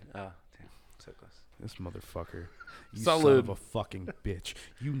 Chin. Oh, damn. So close. This motherfucker. You Salud. son of a fucking bitch.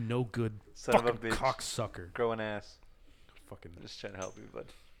 You no good Son of a fucking bitch. cocksucker. Grow an ass. Fucking. Just trying to help you, bud.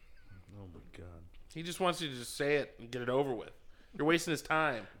 Oh my god. He just wants you to just say it and get it over with. You're wasting his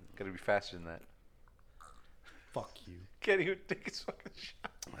time. Gotta be faster than that. Fuck you. Can't even take his fucking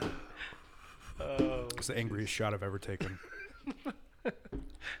shot. Oh. It's the angriest shot I've ever taken.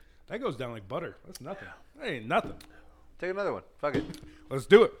 That goes down like butter. That's nothing. That ain't nothing. Take another one. Fuck it. Let's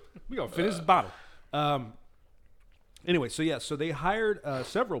do it. We gonna finish this bottle. Anyway, so they hired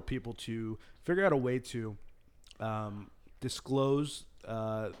several people to figure out a way to disclose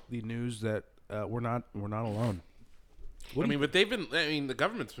the news that we're not alone. I mean, but the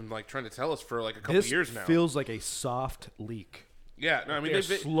government's been like trying to tell us for like a couple This years now. feels like a soft leak. Yeah, no, I mean, They're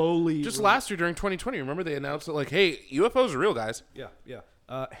they slowly just last year during 2020. Remember they announced that like, hey, UFOs are real, guys. Yeah.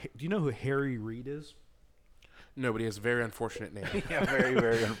 Do you know who Harry Reid is? Nobody has a very unfortunate name. Yeah, very,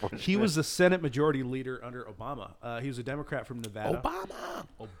 very unfortunate. He was the Senate Majority Leader under Obama. He was a Democrat from Nevada.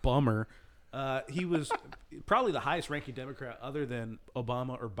 Obama. He was probably the highest-ranking Democrat other than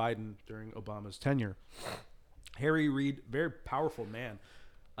Obama or Biden during Obama's tenure. Harry Reid, very powerful man,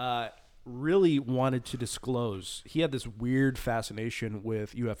 really wanted to disclose. He had this weird fascination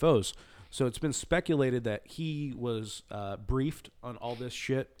with UFOs. So it's been speculated that he was briefed on all this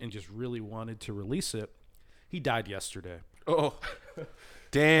shit and just really wanted to release it. He died yesterday. Oh,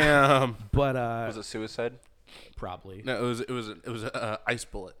 damn. But Was it suicide? probably. No, it was a ice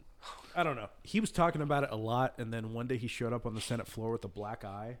bullet. I don't know. He was talking about it a lot, and then one day he showed up on the Senate floor with a black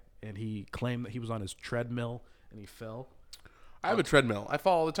eye, and he claimed that he was on his treadmill and he fell. I have a treadmill. I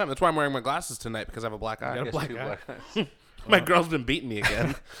fall all the time. That's why I'm wearing my glasses tonight because I have a black eye. got a Yes, black two eye? black eyes. My girl's been beating me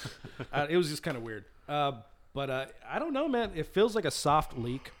again. It was just kind of weird. But I don't know, man. It feels like a soft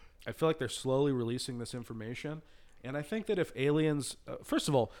leak. I feel like they're slowly releasing this information. And I think that if aliens, first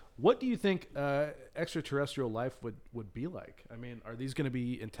of all, what do you think extraterrestrial life would be like? I mean, are these going to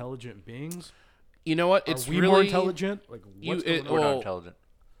be intelligent beings? You know what? Are It's we really more intelligent? Like, what's going We're on? not intelligent.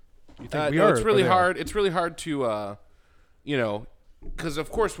 You think we no, are? it's or really they are? hard. It's really hard to, because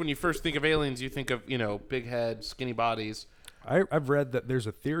of course when you first think of aliens, you think of big head, skinny bodies. I've read that there's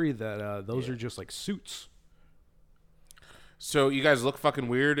a theory that those are just like suits. So you guys look fucking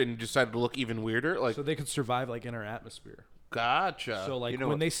weird, and you decided to look even weirder. Like, So they could survive like in our atmosphere. gotcha. So like you know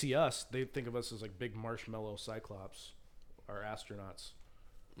when what- they see us, they think of us as like big marshmallow cyclops or astronauts.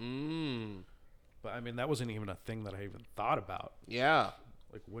 But I mean, that wasn't even a thing that I even thought about. Yeah.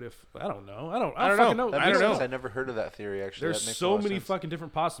 Like, what if I don't know? I don't know. fucking know. That I makes don't know. sense. I never heard of that theory. Actually, There's that makes a so lot of many sense. fucking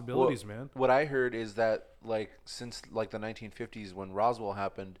different possibilities, man. What I heard is that since the 1950s when Roswell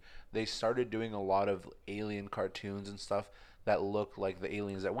happened, they started doing a lot of alien cartoons and stuff that look like the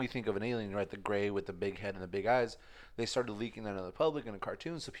aliens that we think of an alien, right? The gray with the big head and the big eyes. They started leaking that to the public in a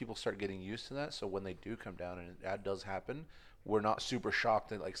cartoon, so people start getting used to that. So when they do come down and that does happen, we're not super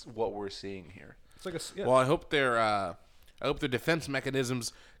shocked at like what we're seeing here. It's like a Well, I hope their defense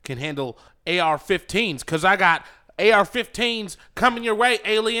mechanisms can handle AR-15s, because I got AR-15s coming your way,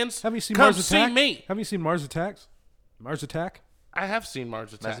 aliens. Have you seen Come Mars Attack? see me. Have you seen Mars Attacks? Mars Attack? I have seen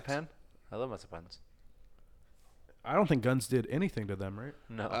Mars Attacks. Marzipan? I love marzipans. I don't think guns did anything to them, right?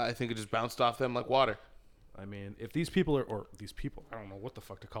 No. I think it just bounced off them like water. I mean, if these people are, or these people, I don't know what the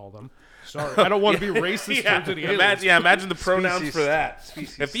fuck to call them. Sorry, I don't want to be racist towards any aliens. Imagine the pronouns Species. for that.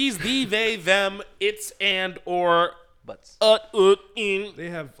 Species. If these, thee, they, them, it's, and, or, Butts. in. They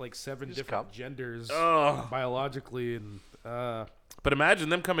have like 7 Just different come. genders Ugh. biologically, and But imagine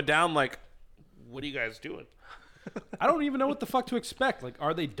them coming down like, what are you guys doing? I don't even know what the fuck to expect. Like,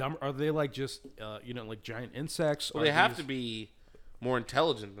 are they dumb? Are they like just like giant insects? Well, they have to be more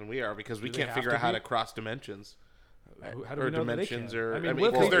intelligent than we are, because we they can't have figure to out how be? to cross dimensions. How do or we know that they dimensions, can? or I mean,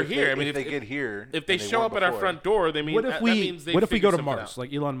 because what if they're they- here. I mean, if they get here, if they and show weren't up at our before, front door, they mean what if that we means they what if we go to figured something Mars, out.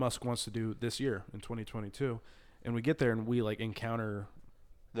 like Elon Musk wants to do this year in 2022, and we get there and we like encounter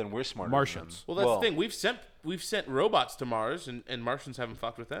then we're smarter. Martians. Well, that's the thing. We've sent robots to Mars, and Martians haven't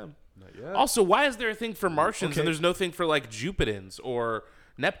fucked with them. Not yet. Also, why is there a thing for Martians Okay. and there's no thing for like Jupitans or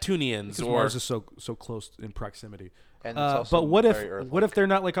Neptunians because or Mars is so close in proximity. And it's also but what very if Earth-like. they're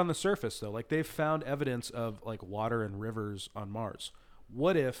not like on the surface though? Like they've found evidence of like water and rivers on Mars.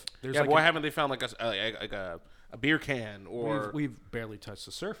 What if there's yeah? like But why haven't they found like a a beer can or we've barely touched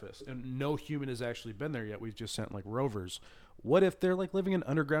the surface, and no human has actually been there yet. We've just sent like rovers. What if they're like living in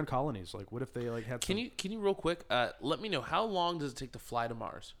underground colonies? Like, what if they like had? Can you real quick let me know how long does it take to fly to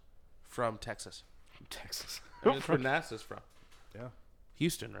Mars from Texas? Texas? I mean, that's where NASA's from. Yeah,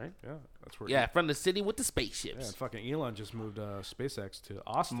 Houston, right? yeah, that's where. Yeah, from the city with the yeah. spaceships. Fucking Elon just moved SpaceX to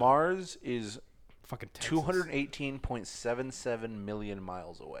Austin. Mars is Fucking Texas. 218.77 million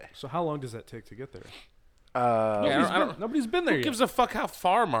miles away. So how long does that take to get there? Nobody's been there Who yet. gives a fuck how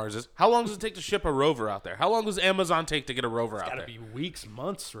far Mars is? How long does it take to ship a rover out there? How long does Amazon take to get a rover out Gotta there? be weeks,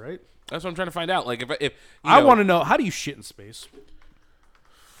 months, right? That's what I'm trying to find out. Like if I want to know, how do you shit in space?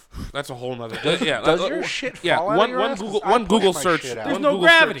 That's a whole nother. Yeah, Does your shit fall yeah. out of One your one ass? Google I one push Google my search. shit out. There's one no Google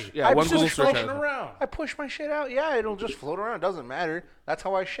gravity. Search, yeah, I'm one just Google search. floating has it. around. I push my shit out. Yeah, it'll just float around. It doesn't matter. That's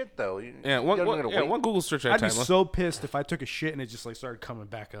how I shit, though. Yeah, one Google search at a I'd be time. so pissed if I took a shit and it just like started coming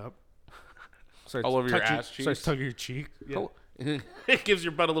back up. Starts All over your touching- ass cheeks? Starts tugging your cheek. Yeah, Oh, it gives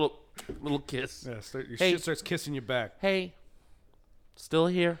your butt a little kiss. yeah your Hey. shit starts kissing you back. Hey, still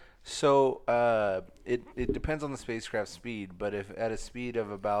here? So it depends on the spacecraft speed, but if at a speed of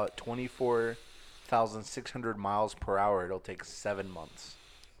about 24,600 miles per hour, it'll take 7 months.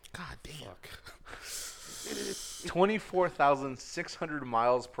 God damn. 24,600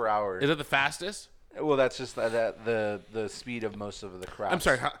 miles per hour. Is it the fastest? Well, that's just the speed of most of the craft. I'm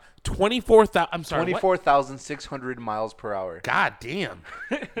sorry. 24,000. I'm sorry. what? 24,600 miles per hour. God damn.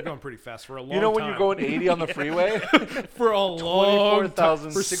 You're going pretty fast for a long You know time. when you're going 80 on the freeway? for a long time.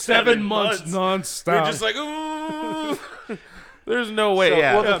 For 24,600 7 months nonstop. You're just like, ooh. There's no way. So,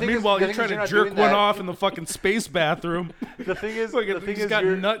 yeah. well, the Yeah, thing is- meanwhile, the you're thing is trying to not jerk doing one that. off in the fucking space bathroom. The thing is, Look, the you thing just is, got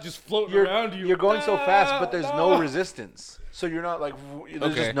you're, nut just floating you're, around you. you're going so fast, but there's no Ah. resistance. So you're not like there's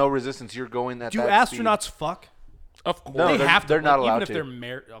Okay. just no resistance. You're going at Do that astronauts fuck? Of course. No, They they're- have to. they're not like, allowed even if to. they're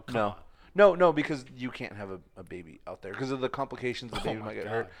married. Oh, come No. on. No, because you can't have a baby out there because of the complications. The baby my might get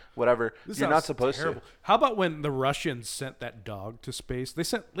God. hurt. Whatever. This You're not sounds supposed terrible. to. How about when the Russians sent that dog to space? They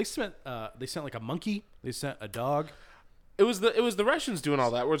sent like a monkey. They sent a dog. It was the Russians doing all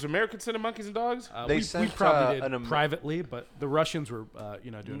that. Whereas Americans sending monkeys and dogs. They we sent, probably an did Am- privately, but the Russians were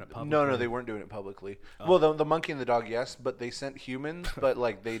doing it publicly. No, they weren't doing it publicly. Oh. Well, the monkey and the dog, yes, but they sent humans, but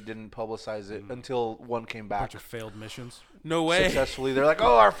like they didn't publicize it until one came back Bunch of failed missions. No way. successfully. They're like,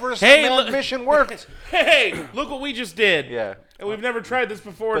 "Oh, our first Hey, manned look- mission worked." Hey, look what we just did. Yeah. And we've never tried this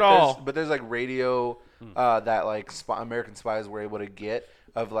before But at all. there's like radio that like American spies were able to get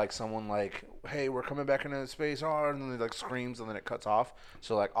of like someone like, "Hey, we're coming back into space," and then they like screams and then it cuts off.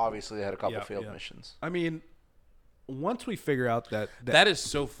 So like obviously they had a couple Yeah, failed yeah. missions. I mean, once we figure out that That is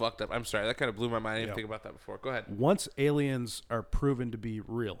so fucked up. I'm sorry. That kind of blew my mind. I didn't Yeah. think about that before. Go ahead. once aliens are proven to be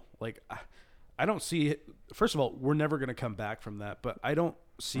real, like I don't see. First of all, we're never going to come back from that. But I don't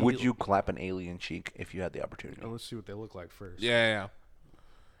see. Would you clap an alien cheek if you had the opportunity? Oh, let's see what they look like first. Yeah.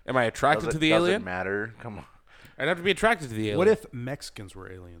 Am I attracted Does to it- the does alien? it matter? Come on. I'd have to be attracted to the alien. What if Mexicans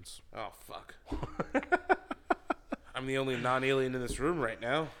were aliens? Oh fuck. I'm the only non-alien in this room right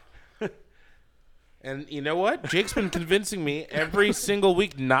now. And you know what? Jake's been convincing me every single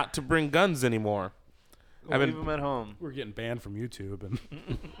week not to bring guns anymore. I've Leave been, them at home. We're getting banned from YouTube,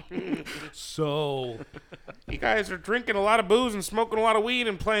 and so you guys are drinking a lot of booze and smoking a lot of weed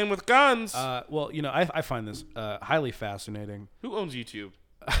and playing with guns. well, I find this highly fascinating. Who owns YouTube?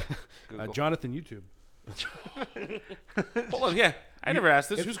 Google. Jonathan YouTube. Hold on, yeah. I never asked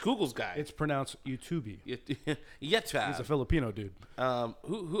this. Who's Google's guy? It's pronounced YouTube. Yet, He's a Filipino dude.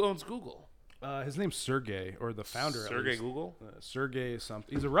 who owns Google? His name's Sergey, or the founder. at Sergey least. Google? Sergey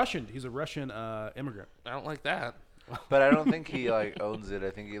something. He's a Russian. He's a Russian immigrant. I don't like that. But I don't think he like owns it.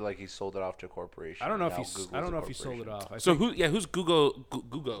 I think he sold it off to a corporation. I don't know if Now he's. Google's I don't a know if he sold it corporation. off. So who's Google?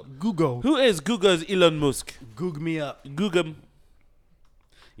 Google. Google. Who is Google's Elon Musk? Goog me up. Google.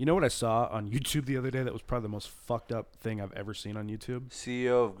 You know what I saw on YouTube the other day? That was probably the most fucked up thing I've ever seen on YouTube.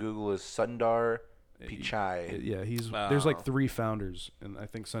 CEO of Google is Sundar Pichai. Yeah, he's Wow. there's like 3 founders, and I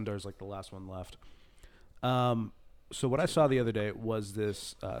think Sundar's like the last one left. So what I saw the other day was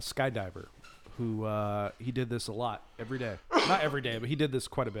this skydiver who he did this a lot every day. Not every day, but he did this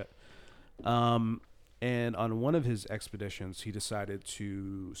quite a bit. And on one of his expeditions, he decided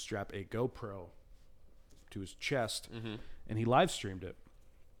to strap a GoPro to his chest, and he live streamed it.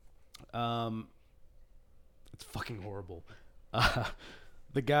 It's fucking horrible.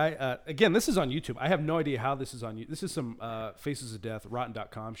 The guy, again, this is on YouTube. I have no idea how this is on YouTube. This is some Faces of Death,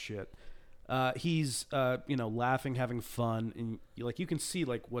 Rotten.com shit. He's, laughing, having fun, and you can see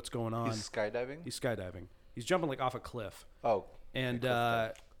like what's going on. He's skydiving. He's skydiving. He's jumping like off a cliff, Oh, and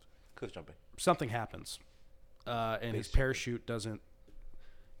cliff jumping. something happens, and his jumping. parachute doesn't.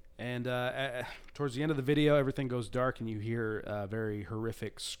 And towards the end of the video, everything goes dark, and you hear a very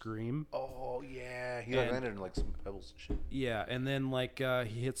horrific scream. Oh yeah, he landed in like some pebbles and shit. Yeah, and then like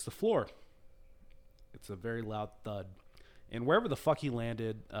he hits the floor. It's a very loud thud, and wherever the fuck he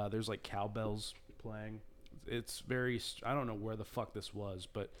landed, there's like cowbells playing. It's very I don't know where the fuck this was,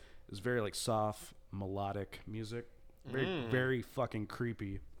 but it's very like soft melodic music, very very fucking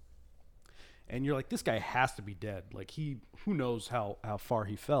creepy. And you're like, this guy has to be dead. Like who knows how far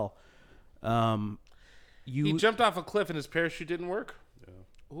he fell. He jumped off a cliff and his parachute didn't work.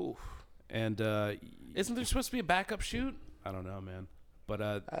 Yeah. Ooh. And isn't there supposed to be a backup chute? I don't know, man. But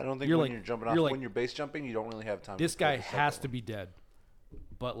I don't think you're jumping off, when you're base jumping, you don't really have time. This guy has to be dead.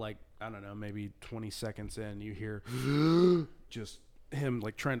 But like, I don't know, maybe 20 seconds in, you hear just him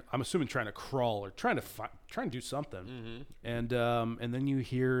like I'm assuming trying to crawl or trying to do something. And then you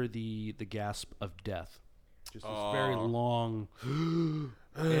hear the gasp of death. Just this very long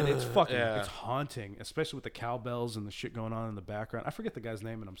and it's fucking it's haunting, especially with the cowbells and the shit going on in the background. I forget the guy's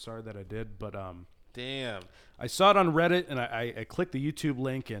name and I'm sorry that I did, but damn. I saw it on Reddit and I clicked the YouTube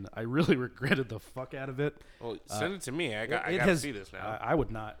link and I really regretted the fuck out of it. Well, send it to me. I got to see this now. I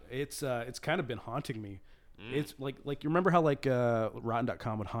would not. It's kind of been haunting me. It's like you remember how like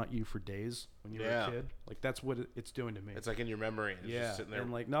Rotten.com would haunt you for days when you were a kid? Like that's what it's doing to me. It's like in your memory. It's just sitting there.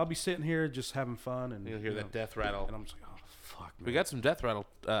 And like now I'll be sitting here just having fun and you'll hear that death rattle. And I'm just like, oh fuck, man. We got some death rattle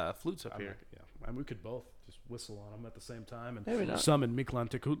flutes up here. Yeah, I mean, we could both just whistle on them at the same time Maybe and summon Miklan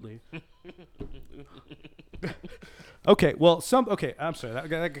Tekutli. Okay, well, I'm sorry,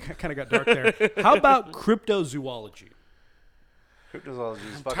 that kind of got dark there. How about cryptozoology? Cryptozoology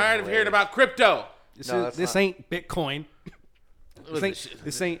is I'm fucking tired of hearing hilarious. about crypto. This ain't Bitcoin.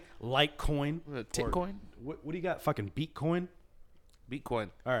 This ain't Litecoin. Titcoin? What do you got? Fucking Beatcoin? Bitcoin.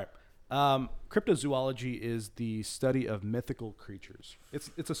 All right. Cryptozoology is the study of mythical creatures. It's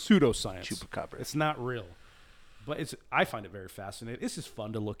a pseudoscience. Chupacabra. It's not real, but I find it very fascinating. It's just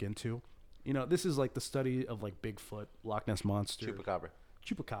fun to look into. You know, this is like the study of like Bigfoot, Loch Ness monster,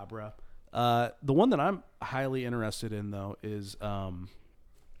 Chupacabra. The one that I'm highly interested in though is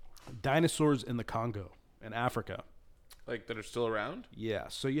dinosaurs in the Congo in Africa. Like that are still around? Yeah.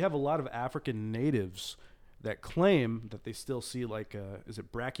 So you have a lot of African natives that claim that they still see like is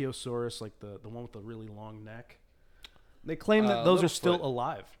it Brachiosaurus, like the one with the really long neck. They claim that those are still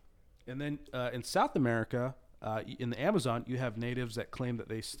alive. And then in South America, in the Amazon, you have natives that claim that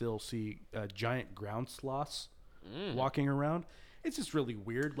they still see giant ground sloths walking around. It's just really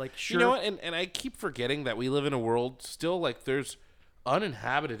weird. Like, sure, you know what? And I keep forgetting that we live in a world still like there's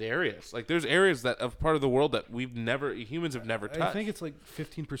uninhabited areas. Like there's areas that of part of the world that humans have never touched. I think it's like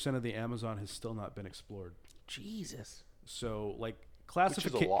 15% of the Amazon has still not been explored. Jesus. So like Which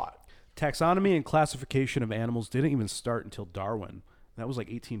is a lot. taxonomy and classification of animals didn't even start until Darwin. That was like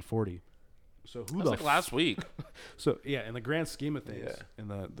 1840. So who That's like last week. So yeah, in the grand scheme of things, in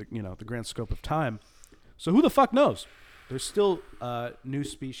the grand scope of time. So who the fuck knows? There's still new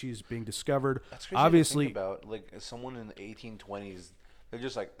species being discovered. That's crazy Obviously, to think about like someone in the 1820s. They're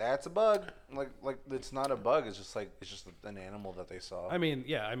just like, that's a bug. Like it's not a bug. It's just an animal that they saw. I mean,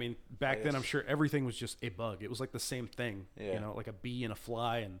 back then I'm sure everything was just a bug. It was like the same thing. Yeah. You know, like a bee and a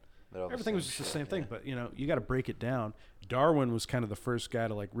fly and They're all the everything same was just the shit, same thing. yeah. But you know, you got to break it down. Darwin was kind of the first guy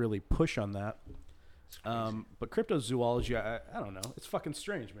to like really push on that. But cryptozoology, I don't know. It's fucking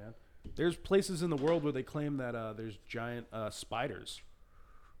strange, man. There's places in the world where they claim that there's giant spiders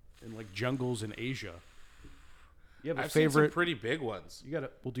in like jungles in Asia. You have a I've seen favorite? some pretty big ones. You got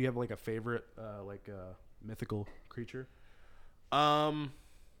a? Well, do you have like a favorite mythical creature? I'd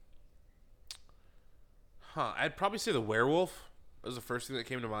probably say the werewolf was the first thing that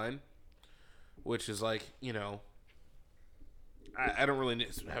came to mind, which is like, you know, I don't really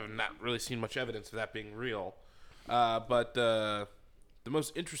have not really seen much evidence of that being real, but the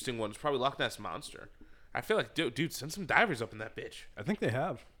most interesting one is probably Loch Ness Monster. I feel like, dude, send some divers up in that bitch. I think they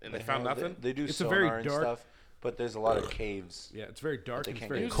have. And they found nothing? They do It's a sonar very and dark- stuff, but there's a lot of caves. Yeah, it's very dark they and it's can't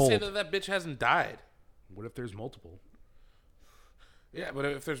very get Who's cold. to say that bitch hasn't died? What if there's multiple? Yeah, but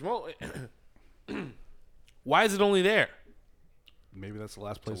if there's why is it only there? Maybe that's the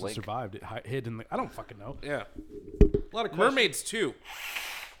last place it lake. survived. It hid in the. I don't fucking know. Yeah. A lot of Mermaids, too.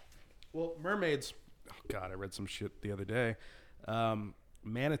 Well, mermaids. Oh God, I read some shit the other day.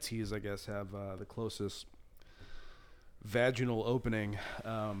 Manatees, I guess, have the closest vaginal opening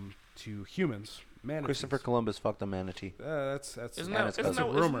to humans. Manatees. Christopher Columbus fucked a manatee. That's Isn't that's that, isn't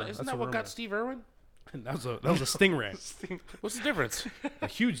a that, rumor. isn't That's that a what rumor. got Steve Irwin? that was a stingray. What's the difference? A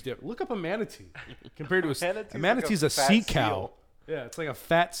huge difference. Look up a manatee compared to Manatee's a manatee's like a a sea fat cow. seal. Yeah, it's like a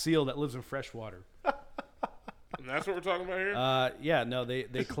fat seal that lives in fresh water. And that's what we're talking about here. Yeah, no,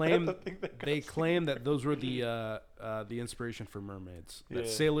 they claim that those were the inspiration for mermaids. That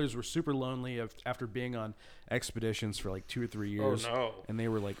sailors were super lonely after being on expeditions for like 2 or 3 years. Oh no! And they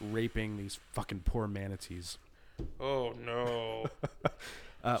were like raping these fucking poor manatees. Oh no!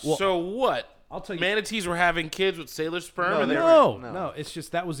 Well, so what? I'll tell you. Manatees were having kids with sailor sperm. No, it's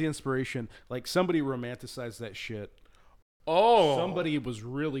just that was the inspiration. Like somebody romanticized that shit. Oh, Somebody was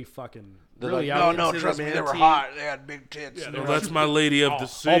really fucking They're really like, out. no, into trust the me, they were manatee. hot. They had big tits. Yeah, no, that's my lady of the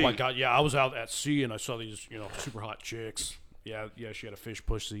sea. Oh my god, yeah, I was out at sea and I saw these, super hot chicks. Yeah, she had a fish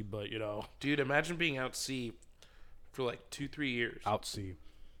pussy, but Dude, imagine being out sea for like 2-3 years. out sea.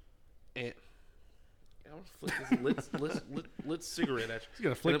 And I'm gonna flick this lit cigarette at He's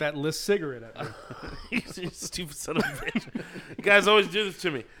gonna flick that list cigarette at me. you. You stupid son of a bitch. You guys always do this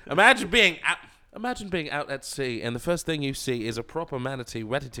to me. Imagine being out at sea and the first thing you see is a proper manatee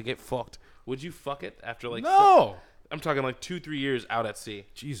ready to get fucked. Would you fuck it after like? No, I'm talking like 2-3 years out at sea.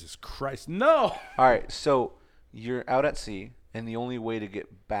 Jesus Christ, no. All right, so you're out at sea, and the only way to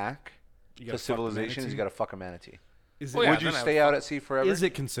get back You to gotta fuck the civilization is manatee? you got to fuck a manatee. Is Oh, yeah, Would you then I stay would out fuck- at sea forever? Is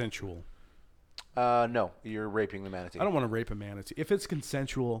it consensual? No, you're raping the manatee. I don't want to rape a manatee. If it's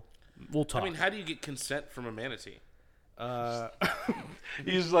consensual, we'll talk. I mean, how do you get consent from a manatee?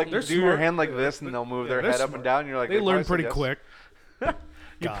 You just like do They're your smart. hand like this, and they'll move their they're head up smart. and down. And you're like, they learn probably pretty said yes. quick.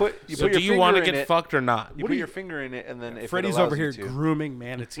 You God. put So your do you want to finger in get it. fucked or not? You put your finger in it, and then if Freddie's it allows over here you to, grooming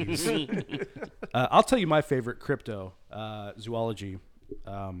manatees. I'll tell you my favorite crypto zoology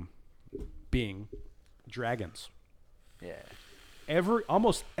being dragons. yeah.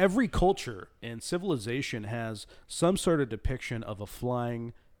 Almost every culture and civilization has some sort of depiction of a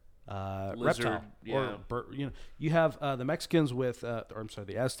flying Lizard, reptile yeah. or bird. You have the Mexicans with,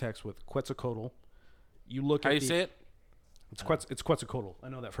 the Aztecs with Quetzalcoatl. You look How at do you say it? It's Quetzalcoatl. I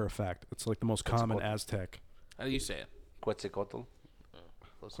know that for a fact. It's like the most common Aztec. How do you say it? Quetzalcoatl.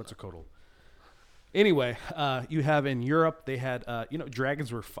 Quetzalcoatl. Anyway, you have in Europe they had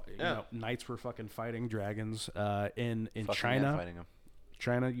dragons were knights were fucking fighting dragons. In Fucking China, man fighting 'em.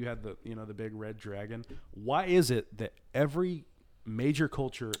 China you had the big red dragon. Why is it that every major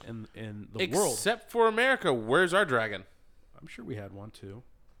culture in the world, Except for America, where's our dragon? I'm sure we had one too.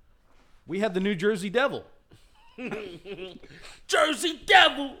 We had the New Jersey Devil. Jersey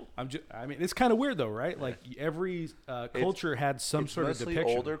Devil. I mean, it's kind of weird though, right? Like every culture had some It's sort of mostly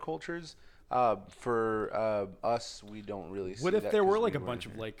depiction. older cultures. For us, we don't really see What if that there 'cause were like we a bunch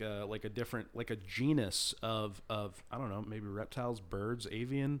weren't of like a different a genus of I don't know, maybe reptiles, birds,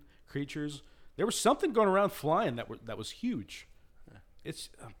 avian creatures? There was something going around flying that was huge.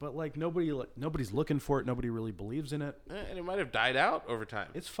 But like nobody's looking for it. Nobody really believes in it. And it might have died out over time.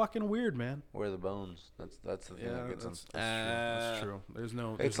 It's fucking weird, man. Where are the bones? That's the thing that gets them. That's true. There's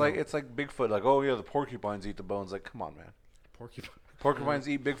no. It's like Bigfoot. Like, oh yeah, the porcupines eat the bones. Like, come on, man. porcupine. Porcupines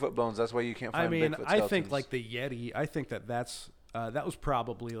eat Bigfoot bones. That's why you can't find I mean, Bigfoot I think skeletons. like the Yeti. I think that was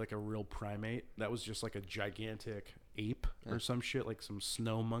probably like a real primate. That was just like a gigantic ape or some shit, like some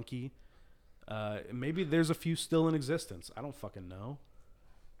snow monkey. Maybe there's a few still in existence. I don't fucking know.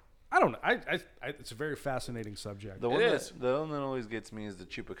 I don't know. It's a very fascinating subject. The one that always gets me is the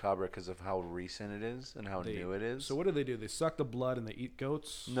chupacabra because of how recent it is and how new it is. So what do? They suck the blood and they eat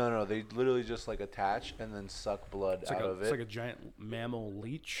goats? No, they literally just like attach and then suck blood out of it. It's like a giant mammal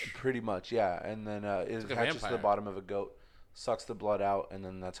leech. Pretty much, yeah. And then it like a attaches to the vampire. bottom of a goat, sucks the blood out, and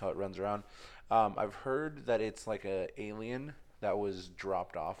then that's how it runs around. I've heard that it's like a alien that was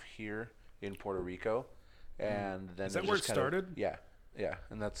dropped off here in Puerto Rico, and then Is that it where just it kind of- started? Yeah,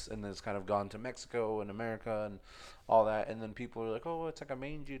 and then it's kind of gone to Mexico and America and all that, and then people are like, oh, it's like a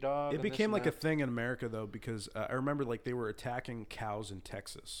mangy dog. It and this became and like a that. thing in America though, because I remember like they were attacking cows in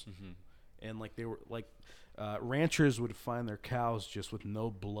Texas, and like they were like ranchers would find their cows just with no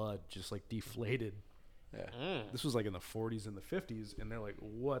blood, just like deflated. Yeah. This was like in the 40s and the 50s, and they're like,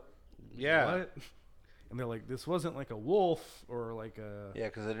 "What? Yeah. What?" And they're like, "This wasn't like a wolf or like a Yeah,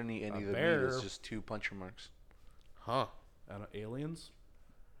 because they didn't eat any of the meat. bear. It's just 2 puncture marks. Huh. I don't know, aliens."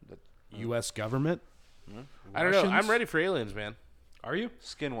 But, U.S. government. I don't know. Russians? I'm ready for aliens, man. Are you?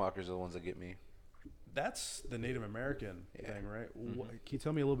 Skinwalkers are the ones that get me. That's the Native American Yeah. thing, right? Can you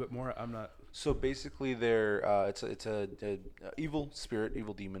tell me a little bit more? I'm not. So basically, they're it's a evil spirit,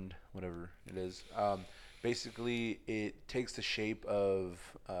 evil demon, whatever it is. Basically, it takes the shape of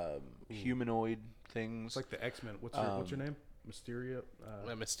humanoid things. It's like the X-Men. What's your name? Mysteria.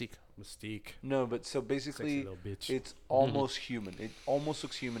 Mystique. Mystique. No, but so basically, little bitch. it's almost human. It almost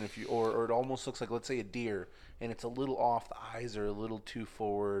looks human if you, or it almost looks like, let's say, a deer, and it's a little off. The eyes are a little too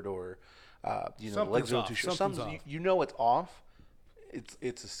forward, or the legs are a little too short. Something's off. You know it's off,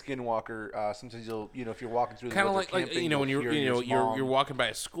 it's a skinwalker. Sometimes if you're walking through the Kind of woods or like camping, when you'll you're hear your mom. you're walking by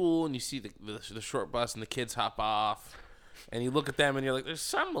a school and you see the short bus and the kids hop off, and you look at them and you're like, there's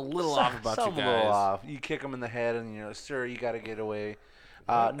something a little off about you Something guys. a little off. You kick them in the head and sir, you got to get away.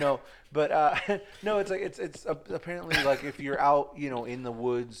 No, but no, it's apparently like if you're out, in the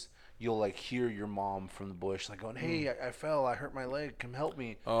woods, you'll like hear your mom from the bush like going, "Hey, I fell, I hurt my leg, come help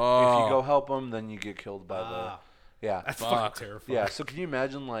me." Oh. If you go help them, then you get killed by the That's Fuck. fucking terrifying. yeah. So can you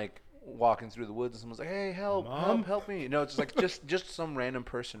imagine like walking through the woods and someone's like, "Hey, Mom? help me!" No, it's like just some random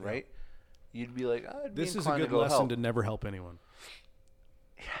person, right? You'd be like, I'd be This is a inclined good to go lesson help. to never help anyone.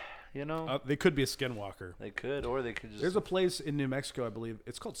 They could be a skinwalker. They could, or they could just. There's a place in New Mexico, I believe.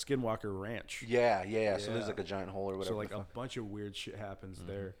 It's called Skinwalker Ranch. yeah. So Yeah. there's like a giant hole or whatever. So like the a fuck. bunch of weird shit happens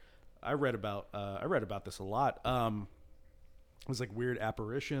there. I read about this a lot. It was like weird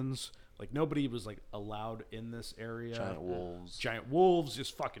apparitions. Like nobody was like allowed in this area. Giant wolves,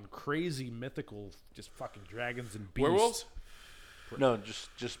 just fucking crazy mythical, just fucking dragons and beasts. Werewolves? No,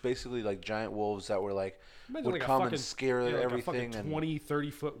 just basically like giant wolves that were like Imagine would like a come fucking, and scare like everything a fucking and 20,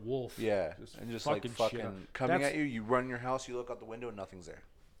 30-foot wolf. yeah, and just like shit fucking up. coming That's- at you. You run your house, you look out the window, and nothing's there.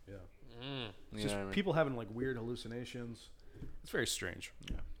 Yeah. You It's just know what I mean? people having like weird hallucinations. It's very strange.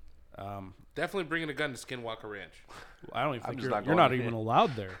 Yeah. Definitely bringing a gun to Skinwalker Ranch. I don't even think just you're not you're going not in. even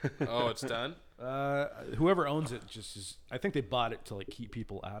allowed there. Oh, it's done? Whoever owns it just is. I think they bought it to like keep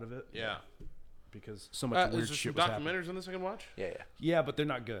people out of it. Yeah. Because so much Is weird there some shit was happening. documentaries on this I can watch? Yeah. Yeah, but they're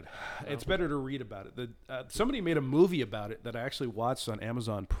not good. It's better to read about it. Somebody made a movie about it that I actually watched on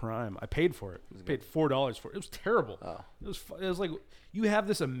Amazon Prime. I paid for it. I paid $4 for it. It was terrible. Oh. It was like you have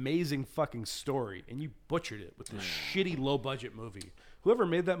this amazing fucking story and you butchered it with this shitty low budget movie. Whoever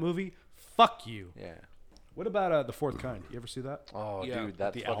made that movie, fuck you. Yeah. What about The Fourth Kind? You ever see that? Oh, Yeah. dude,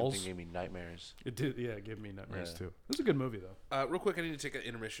 that The fucking owls? thing gave me nightmares. It did. Yeah, it gave me nightmares Yeah. too. It was a good movie though. Real quick, I need to take an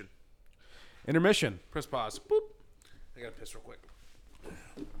intermission. Intermission. Press pause. Boop. I gotta piss real quick.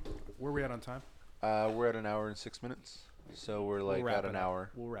 Where are we at on time? We're at an hour and 6 minutes, so we're like We'll wrap at an it up.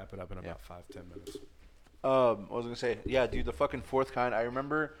 hour. We'll wrap it up in about 5-10 minutes. I was gonna say, yeah, dude, the fucking Fourth Kind. I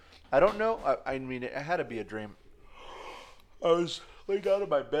remember. I don't know. I mean, it had to be a dream. I was laid down in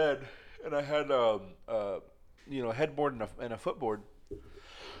my bed, and I had a headboard and a footboard.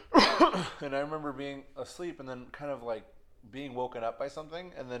 And I remember being asleep, and then kind of like being woken up by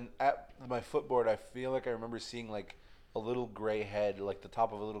something, and then at my footboard, I feel like I remember seeing like a little gray head, like the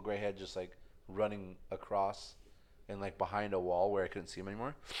top of a little gray head, just like running across, and like behind a wall where I couldn't see him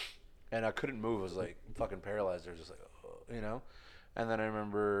anymore. And I couldn't move. I was like fucking paralyzed. I was just like, And then I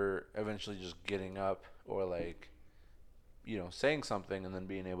remember eventually just getting up or like, saying something and then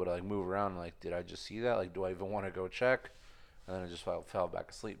being able to like move around. Like, did I just see that? Like, do I even want to go check? And then I just fell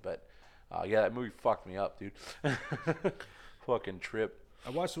back asleep. But yeah, that movie fucked me up, dude. Fucking trip. I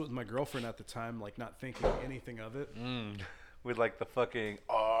watched it with my girlfriend at the time, like not thinking anything of it. With like the fucking,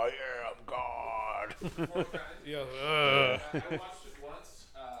 I am God. Yeah. I watched it once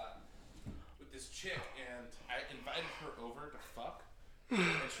with this chick, and I invited her over to fuck. And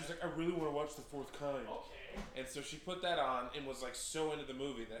she was like, I really want to watch The Fourth Kind. Okay. And so she put that on and was like so into the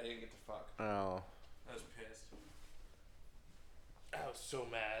movie that I didn't get to fuck. Oh. I was pissed. I was so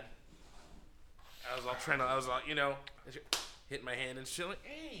mad. I was all, hitting my hand and shit like,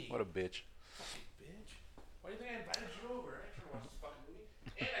 hey. What a bitch. Bitch. Why do you think I invited you over? I ain't trying to watch this fucking movie.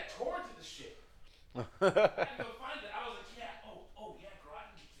 And I torrented the shit. I had to go find it. I was like, yeah, oh yeah, girl,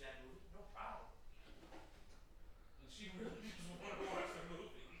 I can get you that movie. No problem. And she really just wanted to watch the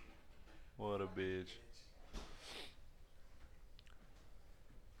movie. What a bitch.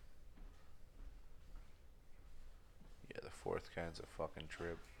 Yeah, The Fourth Kind's a fucking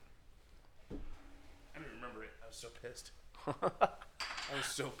trip. I don't remember it. I was so pissed. I was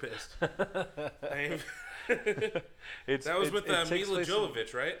so pissed. That was with Mila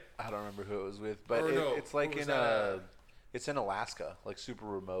Jovovich, right? I don't remember who it was with, but Or no, it's like who was in that, it's in Alaska, like super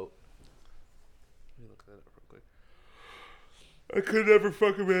remote. Let me look that up real quick. I could never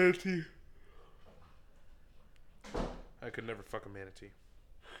fuck a manatee. I could never fuck a manatee.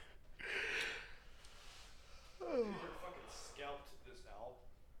 Fucking scalped this owl.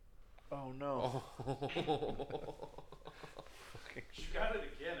 Oh no! She got it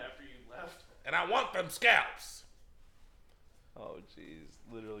again after you left. And I want them scalps. Oh jeez,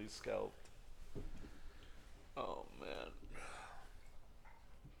 literally scalped. Oh man,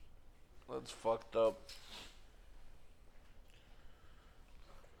 that's fucked up.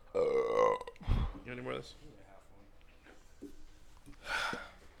 You want any more of this?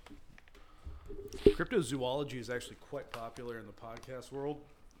 Cryptozoology is actually quite popular in the podcast world.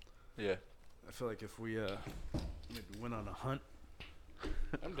 Yeah. I feel like if we maybe went on a hunt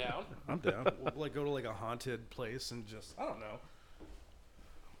I'm down. I'm down. We'll like go to like a haunted place and just I don't know.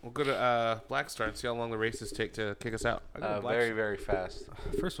 We'll go to Black Star and see how long the races take to kick us out. I go to Black Very, Star. very fast.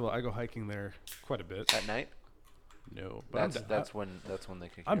 First of all, I go hiking there quite a bit. At night? No, but That's when they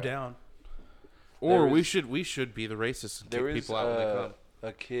kick I'm you out. down. Or There we should be the racists and There kick is people out when they come.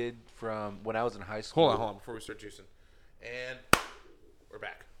 a kid from when I was in high school. Hold on, before we start juicing. And we're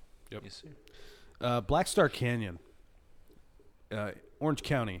back. Yep. Yes, sir. Black Star Canyon, Orange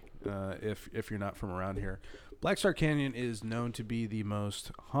County. If you're not from around here, Black Star Canyon is known to be the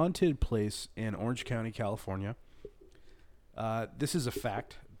most haunted place in Orange County, California. This is a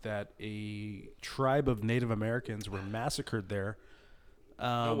fact that a tribe of Native Americans were massacred there.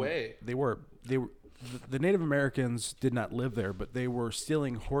 No way. They were. The Native Americans did not live there, but they were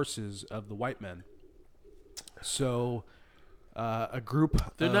stealing horses of the white men. So, a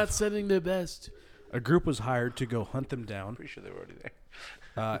group. They're not sending their best. A group was hired to go hunt them down. Pretty sure they were already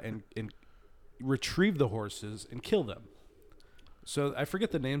there. And retrieve the horses and kill them. So I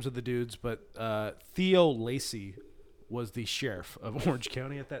forget the names of the dudes, but Theo Lacey was the sheriff of Orange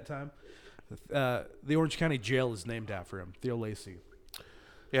County at that time. The Orange County Jail is named after him, Theo Lacey.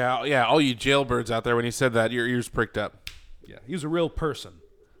 Yeah, all you jailbirds out there, when he said that, your ears pricked up. Yeah, he was a real person.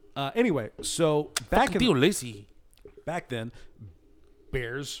 Anyway, so back Lacey. back then,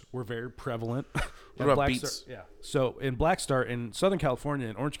 bears were very prevalent. What about Black beets? Star, yeah. So in Black Star, in Southern California,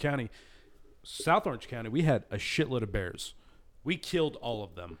 in Orange County, South Orange County, we had a shitload of bears. We killed all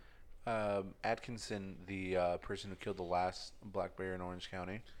of them. Atkinson, the person who killed the last black bear in Orange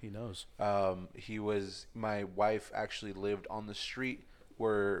County. He knows. My wife actually lived on the street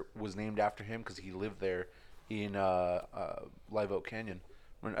where was named after him because he lived there in Live Oak Canyon.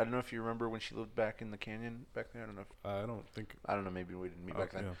 I don't know if you remember when she lived back in the canyon back there. I don't know. I don't know. Maybe we didn't meet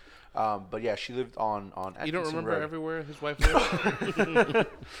back then. Yeah. But yeah, she lived on Atkinson You don't remember Road. everywhere his wife lived?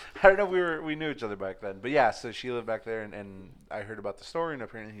 I don't know. We knew each other back then. But yeah, so she lived back there, and I heard about the story, and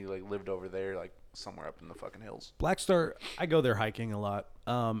apparently he like lived over there, like somewhere up in the fucking hills. Black Star, I go there hiking a lot.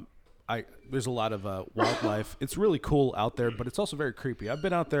 There's a lot of wildlife. It's really cool out there, but it's also very creepy. I've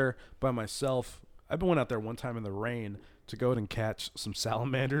been out there by myself. Went out there one time in the rain to go out and catch some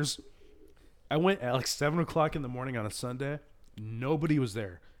salamanders. I went at like 7 o'clock in the morning on a Sunday. Nobody was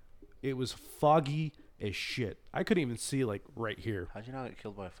there. It was foggy as shit. I couldn't even see like right here. How'd you not get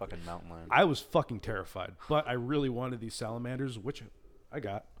killed by a fucking mountain lion? I was fucking terrified, but I really wanted these salamanders, which I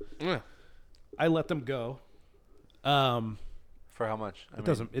got. Yeah. I let them go. For how much?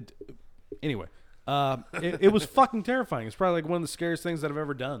 Anyway, it was fucking terrifying. It's probably like one of the scariest things that I've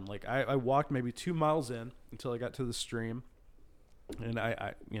ever done. Like I walked maybe 2 miles in until I got to the stream, and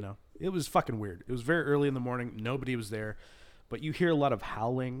I it was fucking weird. It was very early in the morning. Nobody was there, but you hear a lot of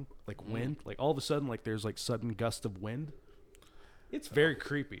howling, like wind. Like all of a sudden, like there's like sudden gust of wind. It's very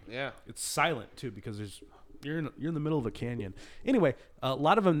creepy. Yeah. It's silent too because you're in the middle of a canyon. Anyway, a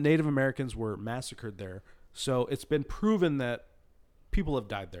lot of Native Americans were massacred there, so it's been proven that people have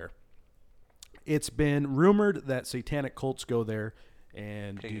died there. It's been rumored that satanic cults go there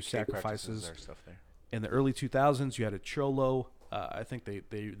and do sacrifices. Their stuff there. In the early 2000s, you had a cholo. I think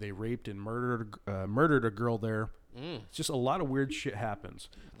they raped and murdered a girl there. It's just a lot of weird shit happens.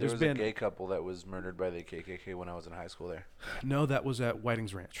 There was a gay couple that was murdered by the KKK when I was in high school there. No, that was at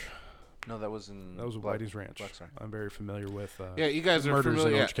Whiting's Ranch. No, that was in Whiting's Ranch. Black Star. I'm very familiar with. Yeah, you guys are murders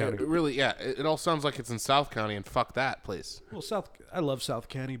familiar. in Orange County. Really, yeah. It all sounds like it's in South County, and fuck that place. Well, I love South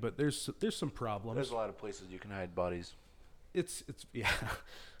County, but there's some problems. There's a lot of places you can hide bodies. It's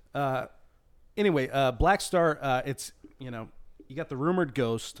yeah. Anyway, Black Star. It's you got the rumored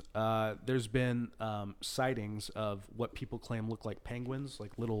ghost. There's been sightings of what people claim look like penguins,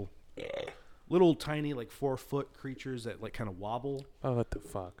 like little tiny like 4-foot creatures that like kind of wobble. Oh, what the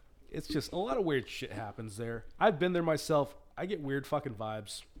fuck? It's just a lot of weird shit happens there. I've been there myself. I get weird fucking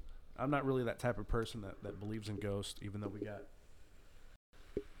vibes. I'm not really that type of person that believes in ghosts, even though we got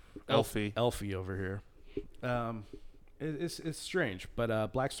Elfie over here. It's strange,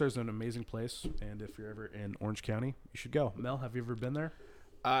 but Black Star is an amazing place, and if you're ever in Orange County, you should go. Mel, have you ever been there?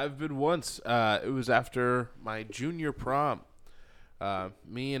 I've been once. It was after my junior prom.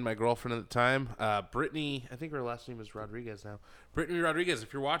 Me and my girlfriend at the time, Brittany, I think her last name is Rodriguez now. Brittany Rodriguez,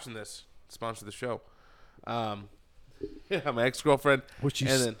 if you're watching this, sponsor the show. Yeah, my ex-girlfriend.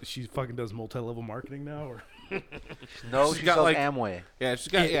 She fucking does multi-level marketing now, or No, she sells like Amway. Yeah, she's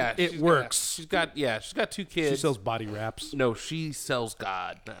got it works. She's got 2 kids. she sells body wraps. No, she sells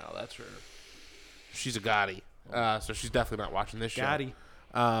God now. That's her. She's a Gotti. So she's definitely not watching this show. Gotti.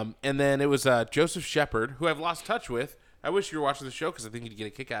 And then it was Joseph Shepard, who I've lost touch with. I wish you were watching the show because I think you'd get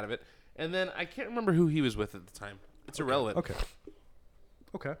a kick out of it. And then I can't remember who he was with at the time. It's irrelevant. Okay.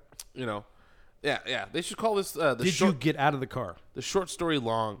 Okay. You know, yeah. They should call this the Did short you get out of the car? the short story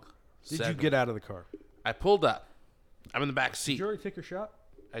long. Did segment. you get out of the car? I pulled up. I'm in the back Did seat. you already take your shot?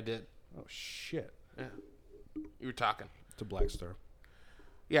 I did. Oh shit! Yeah. You were talking. It's a Black Star.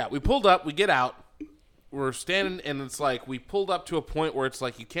 Yeah, we pulled up. We get out. We're standing, and it's like we pulled up to a point where it's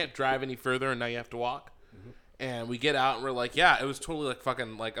like you can't drive any further, and now you have to walk. Mm-hmm. And we get out, and we're like, yeah, it was totally like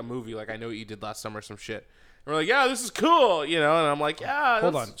fucking like a movie. Like I Know What You Did Last Summer, or some shit. And we're like, yeah, this is cool, you know. And I'm like, yeah.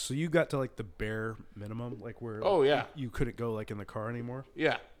 Hold on. So you got to like the bare minimum, like where? Oh, yeah. You couldn't go like in the car anymore.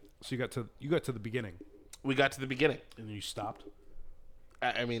 Yeah. So you got to the beginning, We got to the beginning. and then you stopped.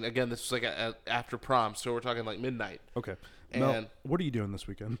 I mean, again, this was like after prom, so we're talking like midnight. Okay. And- Mel, what are you doing this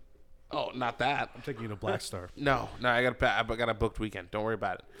weekend? Oh, not that. I'm taking you to Black Star. No, I got a booked weekend. Don't worry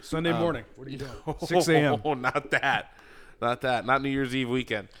about it. Sunday morning. What are you doing? 6 a.m. Oh, not that. Not New Year's Eve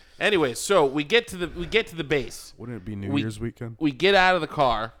weekend. Anyway, so we get to the base. Wouldn't it be New We- Year's weekend? We get out of the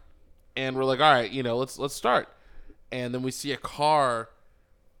car, and we're like, all right, you know, let's start. And then we see a car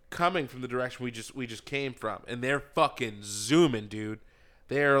coming from the direction we just came from, and they're fucking zooming, dude.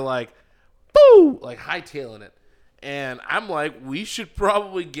 They're like, boo, like hightailing it. And I'm like, we should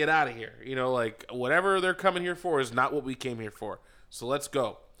probably get out of here. You know, like whatever they're coming here for is not what we came here for. So let's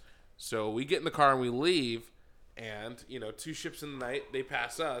go. So we get in the car and we leave, and you know, two ships in the night, they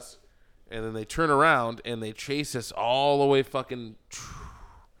pass us, and then they turn around and they chase us all the way fucking,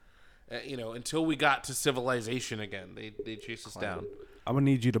 you know, until we got to civilization again. They chase us down. I'm gonna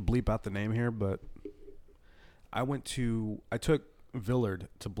need you to bleep out the name here, but I took Villard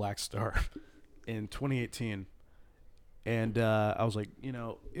to Black Star in 2018, and I was like, you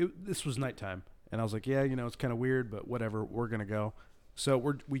know, this was nighttime, and I was like, yeah, you know, it's kind of weird, but whatever, we're gonna go. So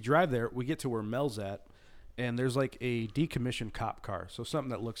we drive there, we get to where Mel's at, and there's like a decommissioned cop car, so something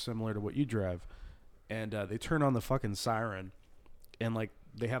that looks similar to what you drive, and they turn on the fucking siren, and like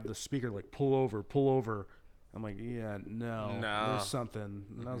they have the speaker like pull over. I'm like, yeah, no, there's something.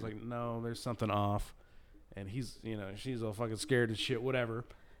 And I was like, no, there's something off. And he's, you know, she's all fucking scared and shit, whatever.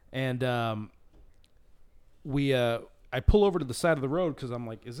 And I pull over to the side of the road because I'm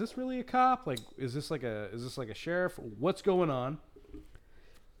like, is this really a cop? Like, is this like a sheriff? What's going on?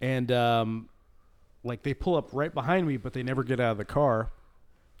 And like they pull up right behind me, but they never get out of the car.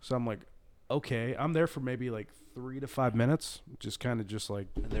 So I'm like, okay, I'm there for maybe like 3 to 5 minutes, just kind of just like,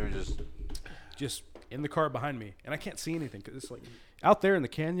 And they were just in the car behind me, and I can't see anything because it's like out there in the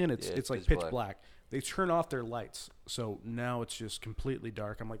canyon. It's like pitch black. They turn off their lights, so now it's just completely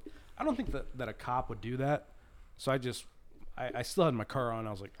dark. I'm like, I don't think that a cop would do that. So I still had my car on.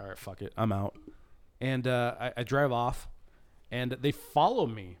 I was like, all right, fuck it, I'm out. And I drive off, and they follow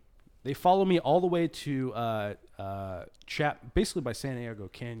me. They follow me all the way to basically by San Diego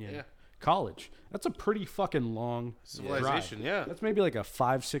Canyon College. That's a pretty fucking long Civilization, drive. yeah. That's maybe like a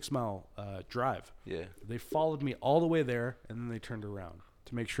 5-6 mile drive. Yeah. They followed me all the way there, and then they turned around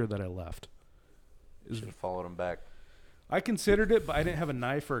to make sure that I left. Should have followed him back. I considered it, but I didn't have a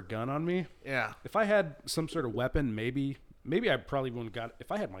knife or a gun on me. Yeah. If I had some sort of weapon, maybe I probably wouldn't got.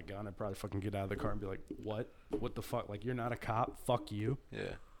 If I had my gun, I'd probably fucking get out of the car and be like, "What the fuck? Like, you're not a cop. Fuck you."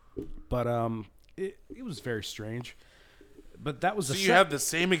 Yeah. But it was very strange. But that was So you have the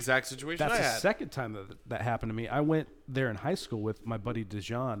same exact situation That's I the had. second time that happened to me. I went there in high school with my buddy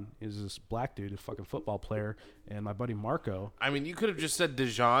Dijon. He's this black dude, a fucking football player, and my buddy Marco. I mean, you could have just said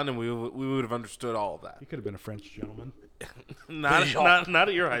Dijon, and we would have understood all of that. He could have been a French gentleman. not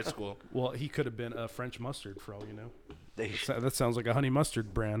at your high school. Well, he could have been a French mustard for all you know. They That sounds like a honey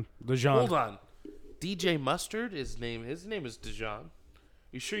mustard brand. Dijon. Hold on, DJ Mustard. His name is Dijon.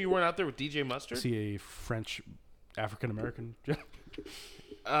 You sure you weren't out there with DJ Mustard? Is he a French African American?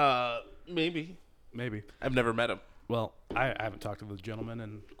 Maybe. Maybe. I've never met him. Well, I haven't talked to the gentleman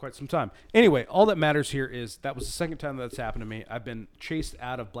in quite some time. Anyway, all that matters here is that was the second time that's happened to me. I've been chased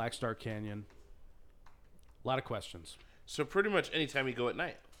out of Black Star Canyon. A lot of questions. So pretty much anytime you go at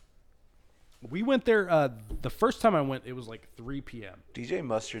night. We went there, the first time I went, it was like 3 p.m. DJ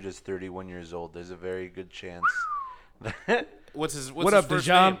Mustard is 31 years old. There's a very good chance. What's his What his up, first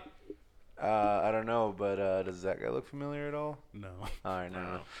Dijon? name? I don't know, but does that guy look familiar at all? No. All right,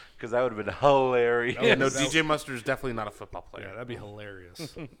 no. Because that would have been hilarious. Yeah, no, DJ Mustard is definitely not a football player. Yeah, that'd be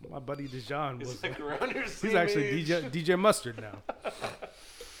hilarious. My buddy Dijon was Like around your he's same actually age. DJ Mustard now.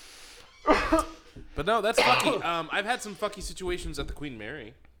 But no, that's fucky. I've had some fucky situations at the Queen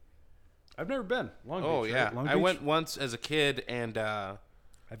Mary. I've never been. Long Beach. Oh right? yeah, Long I Beach? went once as a kid, and Have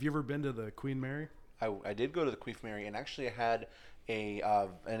you ever been to the Queen Mary? I did go to the Queen Mary, and actually I had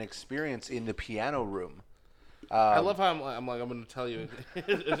an experience in the piano room. I love how I'm going to tell you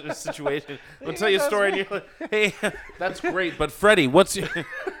a situation. I'm going to tell you a story, and you're like, hey, that's great, but Freddie, what's your...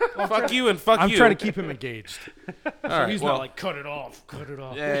 fuck you and fuck you. I'm trying to keep him engaged. All So right, he's well, not like, cut it off.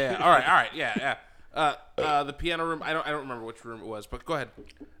 Yeah. All right. Yeah. The piano room. I don't remember which room it was, but go ahead.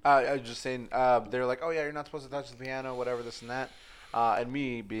 I was just saying, they're like, oh yeah, you're not supposed to touch the piano, whatever, this and that. And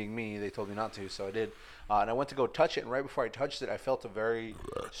me being me, they told me not to, so I did. And I went to go touch it, and right before I touched it, I felt a very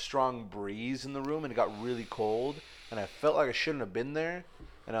strong breeze in the room, and it got really cold. And I felt like I shouldn't have been there.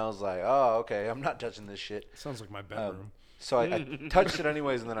 And I was like, oh, okay, I'm not touching this shit. Sounds like my bedroom. So I touched it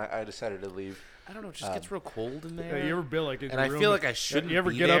anyways, and then I decided to leave. I don't know. It just gets real cold in there. Yeah, you ever been like in and your I room, feel like I shouldn't. You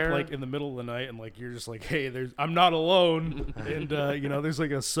ever be get there? up like in the middle of the night and like you're just like, hey, I'm not alone, and there's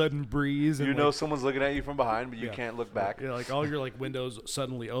like a sudden breeze, and You know someone's looking at you from behind, but you Yeah. can't look back. yeah, like all your like windows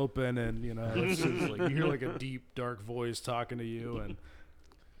suddenly open, and it's just like you hear like a deep dark voice talking to you, and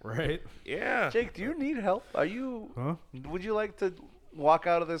right? Yeah. Jake, do you need help? Are you? Huh? Would you like to walk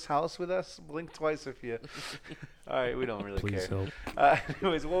out of this house with us? Blink twice if you. All right, we don't really Please care. help.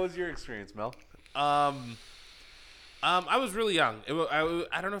 Anyways, what was your experience, Mel? I was really young.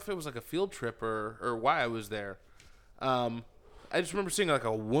 I don't know if it was like a field trip or why I was there. I just remember seeing like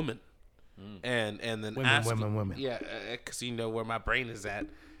a woman, and then asking, women. Yeah, because you know where my brain is at,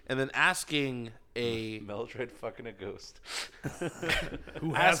 and then asking a Mel tried fucking a ghost.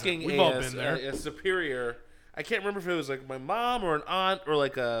 Who hasn't? asking We've all been there. a superior. I can't remember if it was like my mom or an aunt or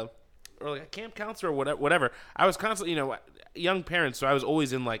like a camp counselor or whatever. I was constantly, young parents, so I was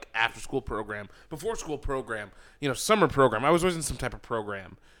always in like after school program, before school program, summer program. I was always in some type of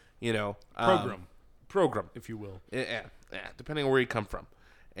program, program, if you will. yeah, depending on where you come from.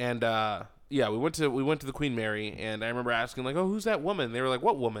 And we went to the Queen Mary, and I remember asking like, oh, who's that woman? They were like,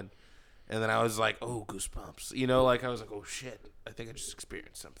 what woman? And then I was like, oh, goosebumps. Like I was like, oh shit, I think I just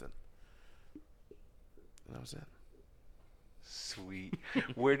experienced something. And that was it. Sweet.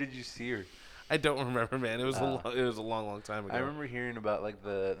 Where did you see her? I don't remember, man. It was a long time ago. I remember hearing about like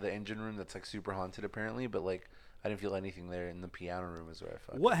the engine room that's like super haunted apparently, but like I didn't feel anything there. In the piano room is where I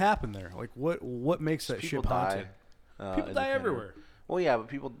fucking. What happened there? Like what makes that People ship haunted? in People the die piano everywhere. room. Well, yeah, but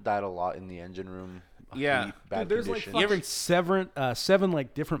people died a lot in the engine room. Yeah. Heat, bad Dude, there's conditions. like fucking seven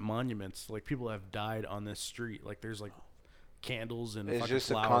like different monuments. Like people have died on this street. Like there's like candles and It's fucking just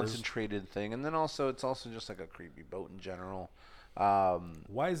flowers. a concentrated thing, and then it's also just like a creepy boat in general.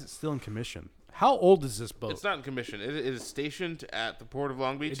 Why is it still in commission? How old is this boat? It's not in commission. It is stationed at the Port of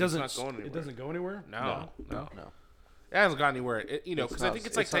Long Beach. It doesn't. It's not going anywhere. It doesn't go anywhere. No. No. It hasn't gone anywhere. Because I not- think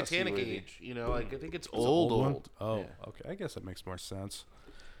it's like it's not Titanic seaworthy. age. Like I think it's It's an old. one? Oh, Yeah. okay. I guess that makes more sense.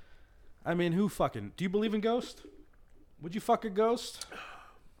 I mean, who fucking? Do you believe in ghosts? Would you fuck a ghost?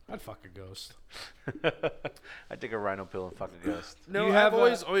 I'd fuck a ghost. I take a rhino pill and fuck a ghost. No, You have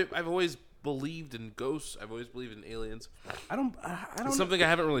I've always believed in ghosts. I've always believed in aliens. I don't. It's something I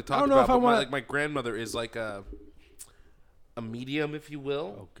haven't really talked don't know about. if I But wanna- my grandmother is like a medium, if you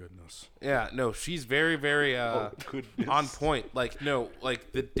will. Oh goodness. Yeah, no, she's very, very Goodness. on point. Like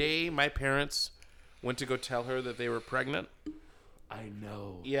the day my parents went to go tell her that they were pregnant. I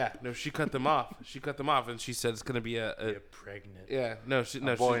know. Yeah, no, she cut them off. And she said it's gonna be a Pregnant. yeah. No,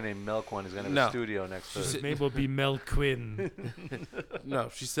 A boy named Melquan is gonna have No. a studio next to His us. name will be Mel Quinn. no.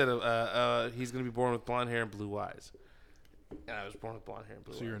 She said he's gonna be born with blonde hair and blue eyes. And I was born with blonde hair and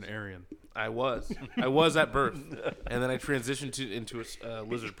blue eyes. So you're an Aryan. I was at birth, and then I transitioned into a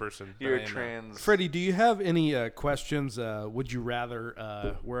lizard person. You're that I a am now. trans. Freddie, do you have any questions? Would you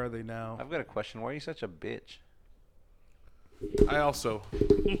rather? Where are they now? I've got a question. Why are you such a bitch? I also.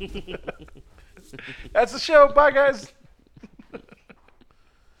 That's the show. Bye, guys.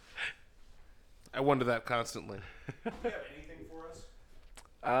 I wonder that constantly. Do you have anything for us?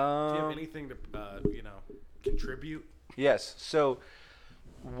 Do you have anything to contribute? Yes. So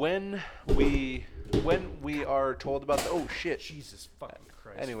when we are told about the Jesus fucking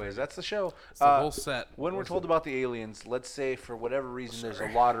Christ. Anyways, that's the show. It's the whole set. When we're told about the aliens, let's say for whatever reason there's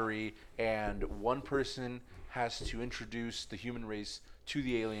a lottery and one person has to introduce the human race to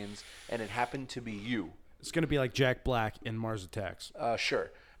the aliens, and it happened to be you. It's gonna be like Jack Black in Mars Attacks. Sure.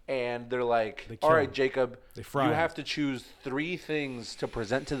 And they're like, They kill all right, him. Jacob, They fry you him. have to choose 3 things to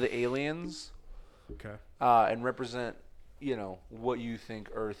present to the aliens Okay. and represent, what you think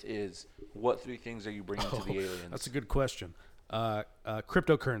Earth is. What 3 things are you bringing to the aliens? That's a good question.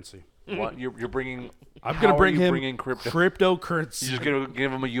 Cryptocurrency. What, you're bringing. I'm how gonna are bring you him bringing crypto. cryptocurrency. You're just gonna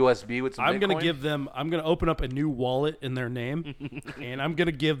give them a USB with some. I'm gonna Bitcoin? give them. I'm gonna open up a new wallet in their name, and I'm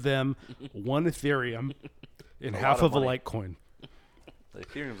gonna give them 1 Ethereum and half lot of of a money. Litecoin.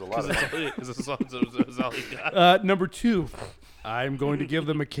 Ethereum's a lot of money. That's all he got. Number 2, I'm going to give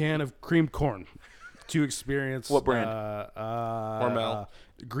them a can of cream corn to experience. What brand? Hormel.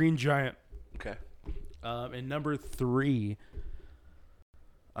 Green Giant. Okay. And number 3,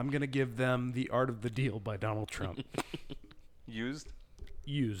 I'm going to give them The Art of the Deal by Donald Trump. Used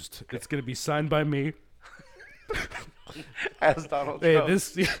Used. It's going to be signed by me. as Donald Hey, Trump.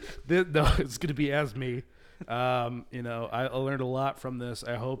 no, it's going to be as me. You know, I learned a lot from this.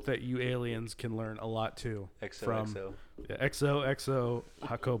 I hope that you aliens can learn a lot too. XOXO. XOXO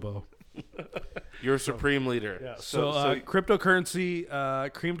Hakobo. Your supreme leader. Yeah. So- So,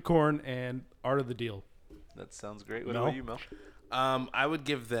 cryptocurrency, creamed corn, and Art of the Deal. That sounds great. What Mel? about you, Mel? I would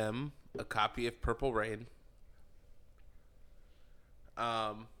give them a copy of Purple Rain.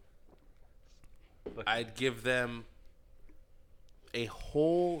 I'd give them a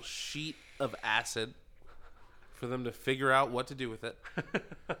whole sheet of acid for them to figure out what to do with it.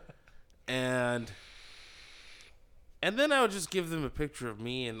 and then I would just give them a picture of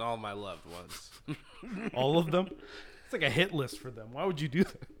me and all my loved ones. All of them. It's like a hit list for them. Why would you do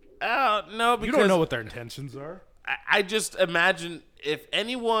that? No, because You don't know what their intentions are. I just imagine if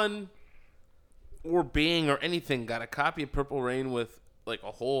anyone or being or anything got a copy of Purple Rain with like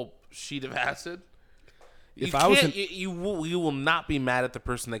a whole sheet of acid, If I was you will not be mad at the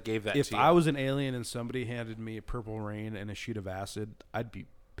person that gave that If to you. I was an alien and somebody handed me a Purple Rain and a sheet of acid, I'd be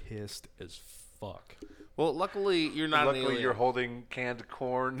pissed as fuck. Well, luckily you're not an Luckily, alien. you're holding canned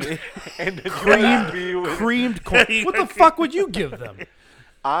corn and a USB with. Creamed corn. What the fuck would you give them?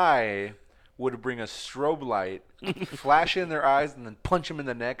 I would bring a strobe light, flash in their eyes, and then punch them in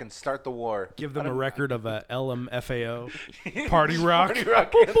the neck and start the war. Give them a record of a LMFAO Party Rock. Party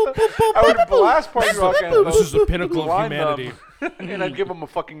rock anthem. I would blast party rock anthem. This is the pinnacle of blind humanity. them, and I'd give them a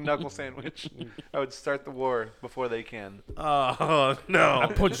fucking knuckle sandwich. I would start the war before they can. Oh no! I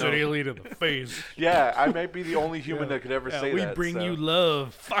punch that alien in the face. Yeah, I might be the only human that could ever say we that. bring so. you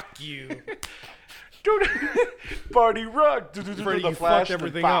love. Fuck you. Dude, party rock. Freddie, you fucked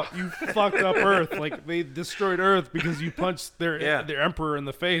everything up. You fucked up Earth. Like, they destroyed Earth because you punched their emperor in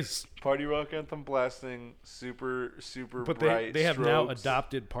the face. Party rock anthem blasting, super But bright. they have now strobes.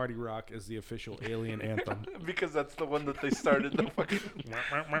 adopted Party Rock as the official alien anthem. Because that's the one that they started. The fucking.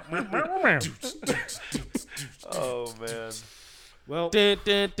 Oh man. Well, Dun,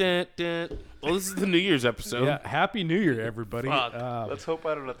 dun, dun, dun. Well, this is the New Year's episode. yeah, Happy New Year, everybody. Fuck. Let's hope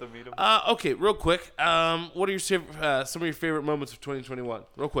I don't have to meet him. Okay, real quick. What are your some of your favorite moments of 2021?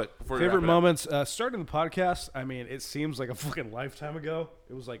 Real quick before we Favorite wrap it up. moments. Starting the podcast, I mean, it seems like a fucking lifetime ago.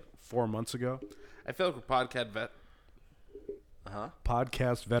 It was like 4 months ago. I feel like we're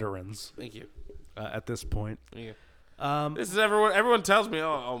Podcast veterans Thank you. at this point. Thank you. This is everyone. Everyone tells me,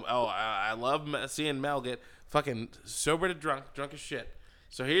 I love seeing Mel get fucking sober to drunk as shit.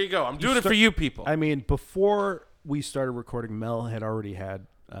 So here you go. I'm doing it for you people. I mean, before we started recording, Mel had already had,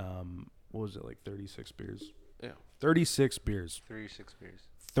 what was it, like 36 beers? Yeah. 36 beers. 3 or 6 beers.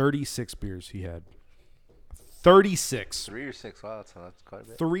 36 beers he had. 36. 3 or 6. Wow, that's quite a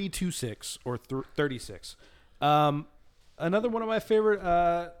bit. 326 or 36. Another one of my favorite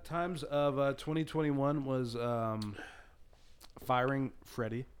times of 2021 was firing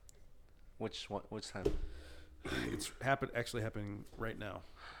Freddie. Which one? Which time? It's actually happening right now.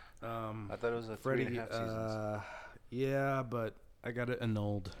 I thought it was a Freddie, 3.5 seasons. yeah, but I got it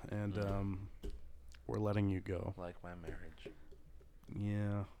annulled, and we're letting you go. Like my marriage.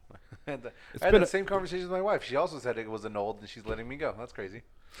 Yeah. I had been the same conversation with my wife. She also said it was annulled, and she's letting me go. That's crazy.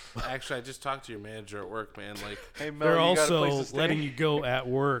 Actually, I just talked to your manager at work, man. Like, Hey, Mel, They're you got a place also to stay? letting you go at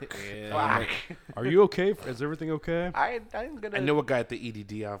work. yeah, Fuck. Are you okay? Is everything okay? I'm gonna. I know a guy at the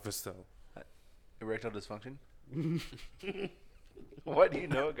EDD office though. Erectile dysfunction. What do you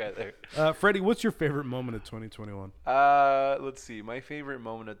know a guy there? Freddie, what's your favorite moment of 2021? Let's see. My favorite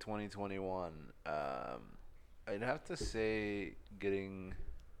moment of 2021. I'd have to say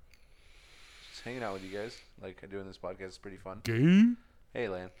just hanging out with you guys. Like doing this podcast is pretty fun. Gay? Hey,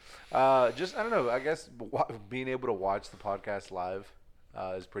 Lan. Just I don't know. I guess being able to watch the podcast live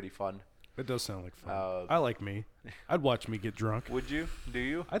is pretty fun. It does sound like fun. I like me. I'd watch me get drunk. Would you? Do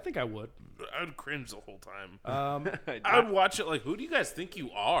you? I think I would. I would cringe the whole time. I I would watch it like, who do you guys think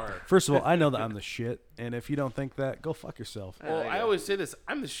you are? First of all, I know that I'm the shit, and if you don't think that, go fuck yourself. Well, I always say this: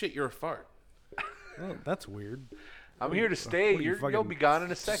 I'm the shit. You're a fart. Well, that's weird. I'm here to stay. What are you, You'll fucking be gone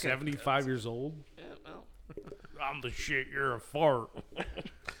in a second. 75 years old. Yeah, well, I'm the shit. You're a fart.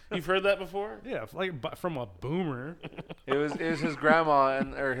 you've heard that before? Yeah, like from a boomer. It was his grandma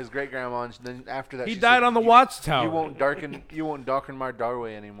or his great grandma. And then after that, He she died said, on the Watchtower. You won't darken my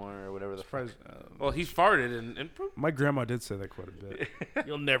doorway anymore, or whatever the fuck. Well, he farted and My grandma did say that quite a bit.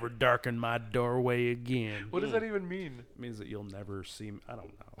 You'll never darken my doorway again. What does that even mean? It means that you'll never see me. I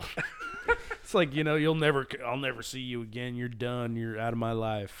don't know. It's like, I'll never see you again. You're done. You're out of my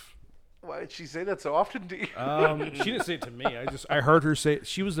life. Why did she say that so often to you? She didn't say it to me. I heard her say it.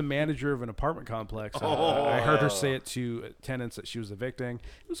 She was the manager of an apartment complex. I heard her say it to tenants that she was evicting.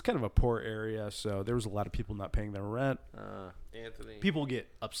 It was kind of a poor area, so there was a lot of people not paying their rent. Anthony. People get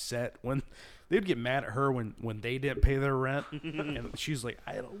upset when they'd get mad at her when they didn't pay their rent, and she's like,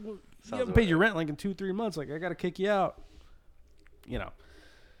 you haven't paid your rent like in 2-3 months. Like, I got to kick you out.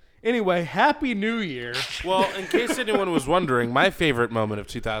 Anyway, Happy New Year. Well, in case anyone was wondering, my favorite moment of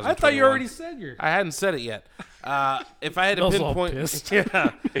 2021. I thought you already said your. I hadn't said it yet. If I had to Bill's all pinpoint, pissed.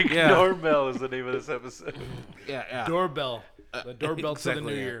 Ignore Bell is the name of this episode. yeah. Doorbell. The doorbell exactly, to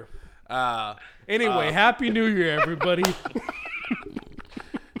the New yeah. Year. Anyway, Happy New Year, everybody.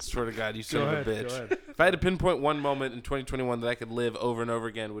 Swear to God, you son of a Go bitch. ahead. If I had to pinpoint one moment in 2021 that I could live over and over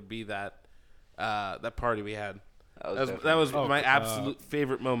again, would be that party we had. That was my absolute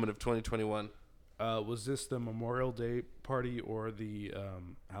favorite moment of 2021. Was this the Memorial Day party or the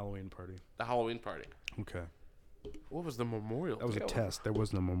Halloween party? The Halloween party. Okay. What was the Memorial? That was a test. There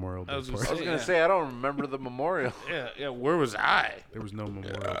was no Memorial Day I was party. gonna I was going to say, I don't remember the memorial. Yeah. Where was I? There was no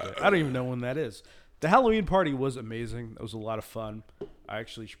Memorial Day. I don't even know when that is. The Halloween party was amazing. It was a lot of fun. I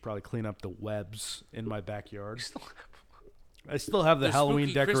actually should probably clean up the webs in my backyard. I still have the They're Halloween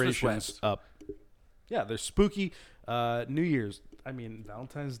spooky Christmas decorations webs. up. Yeah, they're spooky. New Year's. I mean,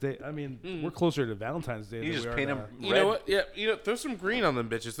 Valentine's Day. I mean, we're closer to Valentine's Day You than just we are paint to- them You know what? Yeah, throw some green on them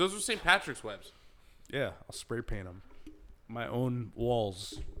bitches. Those are St. Patrick's webs. Yeah, I'll spray paint them. My own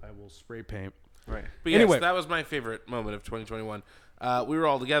walls, I will spray paint. Right. But yes, Anyway. that was my favorite moment of 2021. We were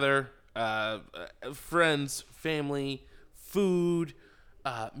all together, friends, family, food,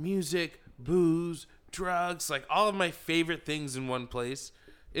 music, booze, drugs, like all of my favorite things in one place.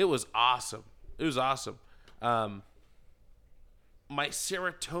 It was awesome. My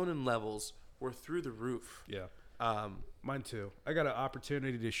serotonin levels were through the roof. Yeah. Mine too. I got an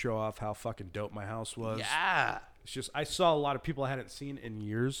opportunity to show off how fucking dope my house was. Yeah. It's just, I saw a lot of people I hadn't seen in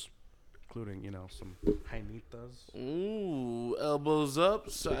years, including, some Jainitas. Ooh, elbows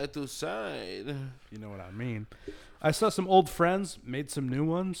up, side to side. You know what I mean. I saw some old friends, made some new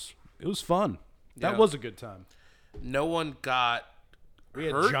ones. It was fun. That Yeah. was a good time. No one got We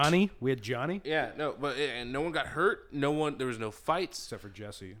had hurt. Johnny. Yeah, no, but and no one got hurt. There was no fights. Except for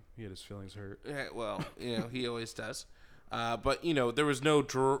Jesse. He had his feelings hurt. Yeah, well, he always does. But there was no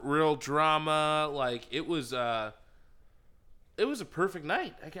real drama. Like it was a perfect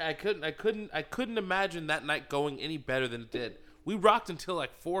night. I couldn't imagine that night going any better than it did. We rocked until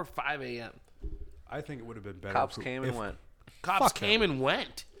like 4 or 5 a.m. I think it would have been better. Cops came and went. Cops came and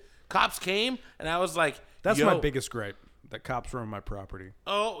went. Cops came, and I was like, That's Yo. my biggest gripe. That cops were on my property.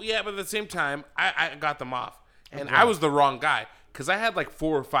 Oh, yeah, but at the same time, I got them off. And I was the wrong guy because I had like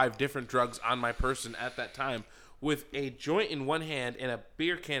 4 or 5 different drugs on my person at that time with a joint in one hand and a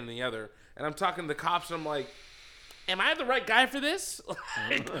beer can in the other. And I'm talking to the cops, and I'm like, am I the right guy for this?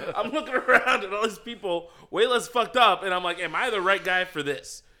 Like, I'm looking around at all these people way less fucked up, and I'm like, am I the right guy for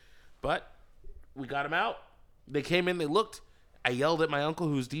this? But we got them out. They came in, they looked. I yelled at my uncle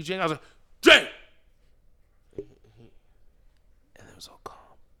who was DJing. I was like, Jay! And it was all calm.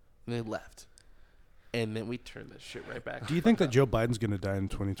 And they left. And then we turned this shit right back. Do you think that Joe Biden's going to die in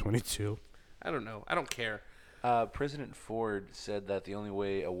 2022? I don't know. I don't care. President Ford said that the only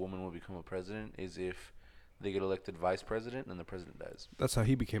way a woman will become a president is if they get elected vice president and the president dies. That's how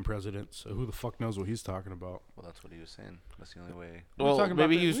he became president. So who the fuck knows what he's talking about? Well, that's what he was saying. That's the only way. Well, talking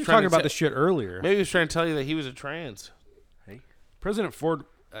maybe about he was we were trying talking to about this shit earlier. Maybe he was trying to tell you that he was a trans. Hey, President Ford,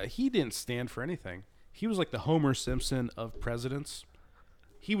 he didn't stand for anything. He was like the Homer Simpson of presidents.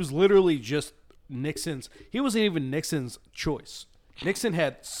 He was literally just Nixon's. He wasn't even Nixon's choice. Nixon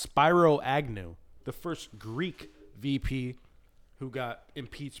had Spiro Agnew, the first Greek VP who got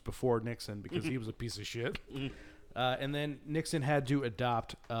impeached before Nixon because he was a piece of shit. And then Nixon had to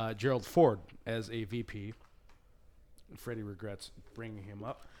adopt Gerald Ford as a VP. And Freddie regrets bringing him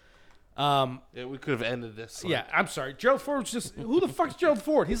up. Yeah, we could have ended this. Yeah, I'm sorry. Gerald Ford's just... Who the fuck's Gerald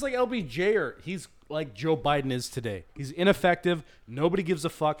Ford? He's like LBJ or... He's like Joe Biden is today. He's ineffective. Nobody gives a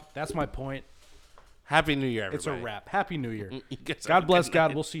fuck. That's my point. Happy New Year, It's everybody. a wrap. Happy New Year. You guys have God a bless good God.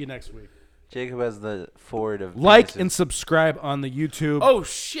 night. We'll see you next week. Jacob has the Ford of Like penises. and subscribe on the YouTube. Oh,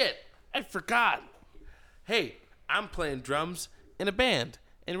 shit. I forgot. Hey, I'm playing drums in a band,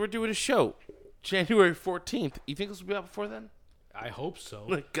 and we're doing a show January 14th. You think this will be out before then? I hope so.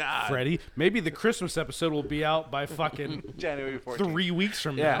 My God. Freddie. Maybe the Christmas episode will be out by fucking January 14th. 3 weeks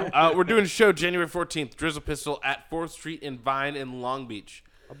from Yeah, now. we're doing a show January 14th, Drizzle Pistol at 4th Street and Vine in Long Beach.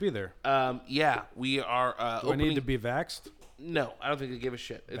 I'll be there. Yeah, we are Do I opening... need to be vaxxed? No, I don't think they give a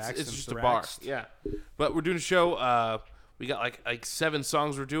shit. It's Vaxxed just a and bar. thraxed. Yeah, but we're doing a show. We got like 7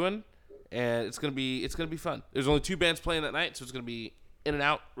 songs we're doing, and it's gonna be fun. There's only 2 bands playing that night, so it's gonna be in and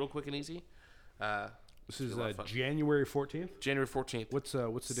out, real quick and easy. This is January 14th. January 14th. What's the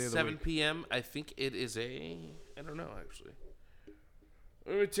day of the 7 week? p.m. I think it is I don't know actually.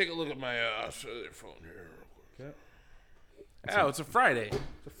 Let me take a look at my phone here. Okay. Oh, it's a Friday.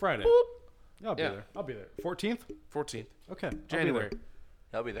 It's a Friday. Yeah, I'll be there. I'll be there. 14th? 14th. Okay. January.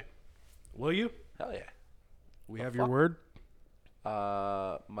 I'll be there. Will you? Hell yeah. We have your word?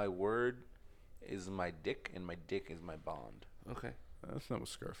 My word is my dick, and my dick is my bond. Okay. That's not what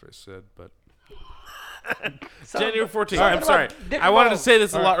Scarface said, but... January 14th. Sorry, I'm sorry. Dick I wanted to Balls. say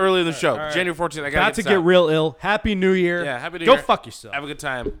this a lot earlier in the show. all right. January 14th. I got About to get real ill. Happy New Year. Yeah, Happy New Go Year. fuck yourself. Have a good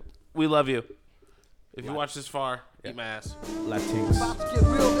time. We love you. If you watch this far, eat my ass. Latinx. About to get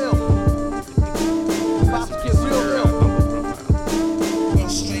real ill. About to get real ill.